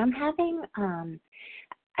speakers, but I'm having,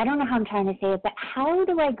 I don't know how I'm trying to say it, but how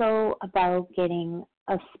do I go about getting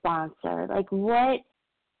a sponsor? Like, what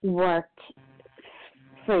worked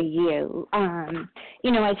for you?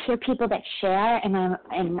 I hear people that share, and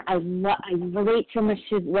I relate so much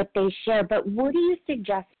to what they share, but what do you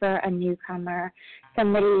suggest for a newcomer,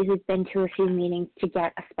 somebody who's been to a few meetings, to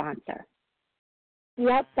get a sponsor?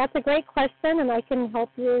 Yep, that's a great question, and I can help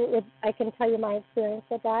you I can tell you my experience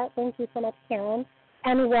with that. Thank you so much, Karen.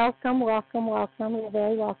 And welcome. You're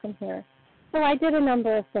very welcome here. So I did a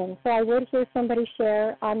number of things. So I would hear somebody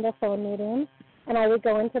share on the phone meeting, and I would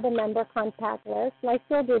go into the member contact list. And I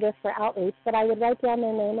still do this for outreach, but I would write down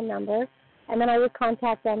their name and number, and then I would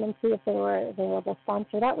contact them and see if they were available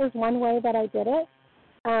sponsor. That was one way that I did it.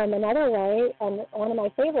 Another way, and one of my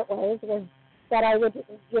favorite ways, was that I would,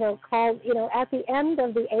 call, at the end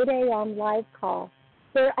of the 8 a.m. live call.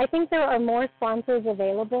 I think there are more sponsors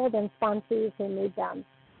available than sponsees who need them.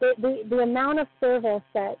 The amount of service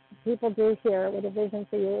that people do here with A Vision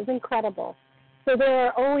for You is incredible. So there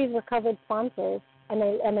are always recovered sponsors, and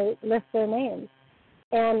they list their names.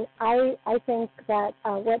 And I think that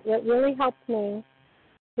what really helped me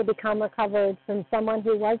to become recovered from someone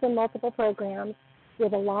who was in multiple programs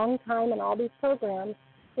with a long time in all these programs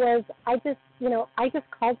was I just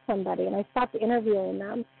called somebody and I stopped interviewing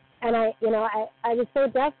them. And I was so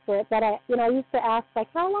desperate that I used to ask, like,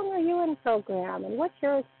 how long are you in program and what's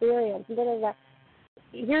your experience? And blah, blah, blah.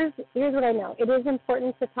 Here's what I know. It is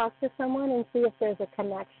important to talk to someone and see if there's a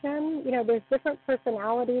connection. There's different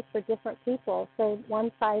personalities for different people, so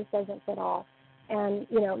one size doesn't fit all. And,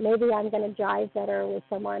 maybe I'm going to jive better with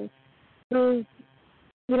someone who's,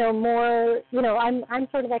 more, I'm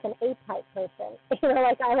sort of like an A-type person.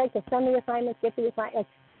 Like I like to send the assignments, get the assignments.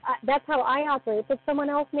 That's how I operate. But someone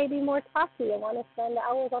else may be more talky and want to spend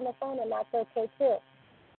hours on the phone, and that's okay too.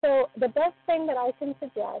 So the best thing that I can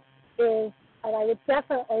suggest is, and I would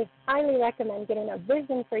definitely highly recommend getting a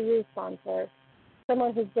Vision for You sponsor,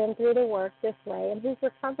 someone who's been through the work this way and who's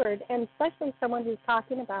recovered, and especially someone who's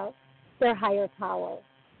talking about their higher power.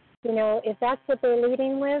 If that's what they're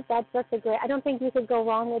leading with, that's a great, I don't think you could go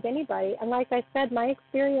wrong with anybody. And like I said, my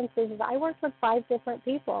experience is I worked with 5 different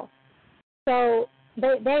people. So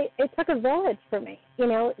it took a village for me,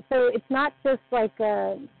 So it's not just like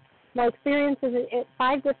my experience is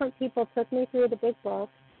 5 different people took me through the big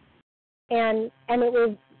book. And it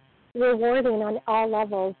was rewarding on all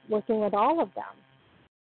levels, working with all of them.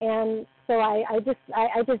 And so I just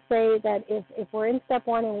say that if we're in step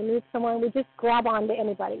 1 and we need someone, we just grab on to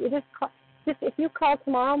anybody. You just call, if you call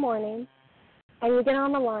tomorrow morning and you get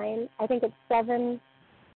on the line, I think it's 7.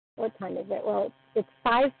 What time is it? Well, it's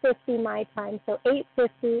 5:50 my time, so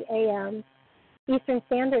 8:50 a.m. Eastern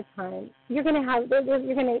Standard Time. You're going to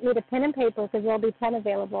need a pen and paper because there'll be 10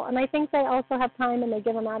 available. And I think they also have time and they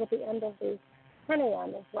give them out at the end of the 10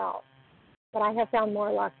 a.m. as well. But I have found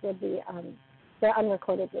more luck with the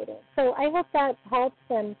unrecorded reading. So I hope that helps.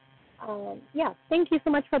 And, thank you so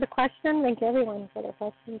much for the question. Thank you, everyone, for their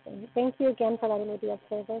questions. And thank you again for letting me be of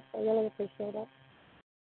service. I really appreciate it.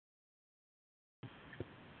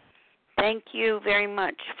 Thank you very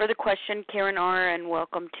much for the question, Karen R., and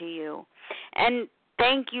welcome to you. And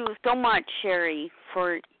thank you so much, Sherry,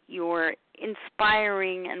 for your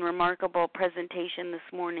inspiring and remarkable presentation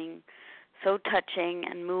this morning. So touching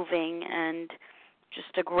and moving, and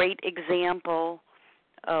just a great example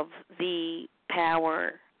of the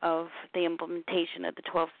power of the implementation of the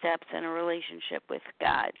 12 steps in a relationship with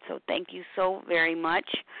God. So thank you so very much.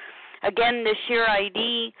 Again, the share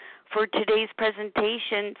ID for today's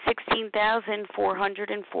presentation,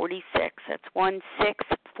 16,446. That's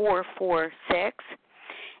 16446.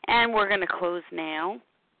 And we're going to close now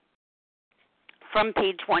from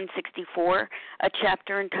page 164, a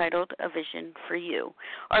chapter entitled A Vision for You.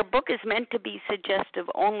 Our book is meant to be suggestive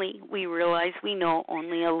only. We realize we know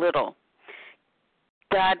only a little.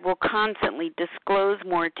 God will constantly disclose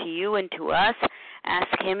more to you and to us.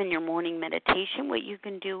 Ask Him in your morning meditation what you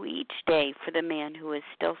can do each day for the man who is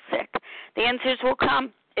still sick. The answers will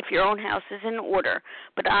come if your own house is in order,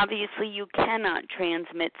 but obviously you cannot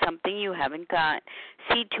transmit something you haven't got.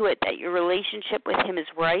 See to it that your relationship with Him is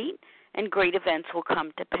right, and great events will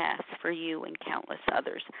come to pass for you and countless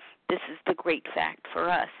others. This is the great fact for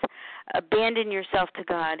us. Abandon yourself to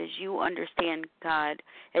God as you understand God.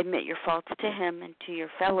 Admit your faults to Him and to your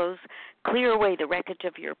fellows. Clear away the wreckage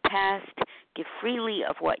of your past. Give freely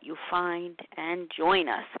of what you find, and join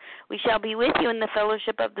us. We shall be with you in the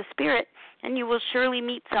fellowship of the Spirit, and you will surely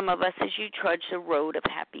meet some of us as you trudge the road of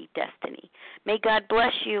happy destiny. May God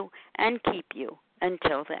bless you and keep you.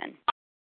 Until then.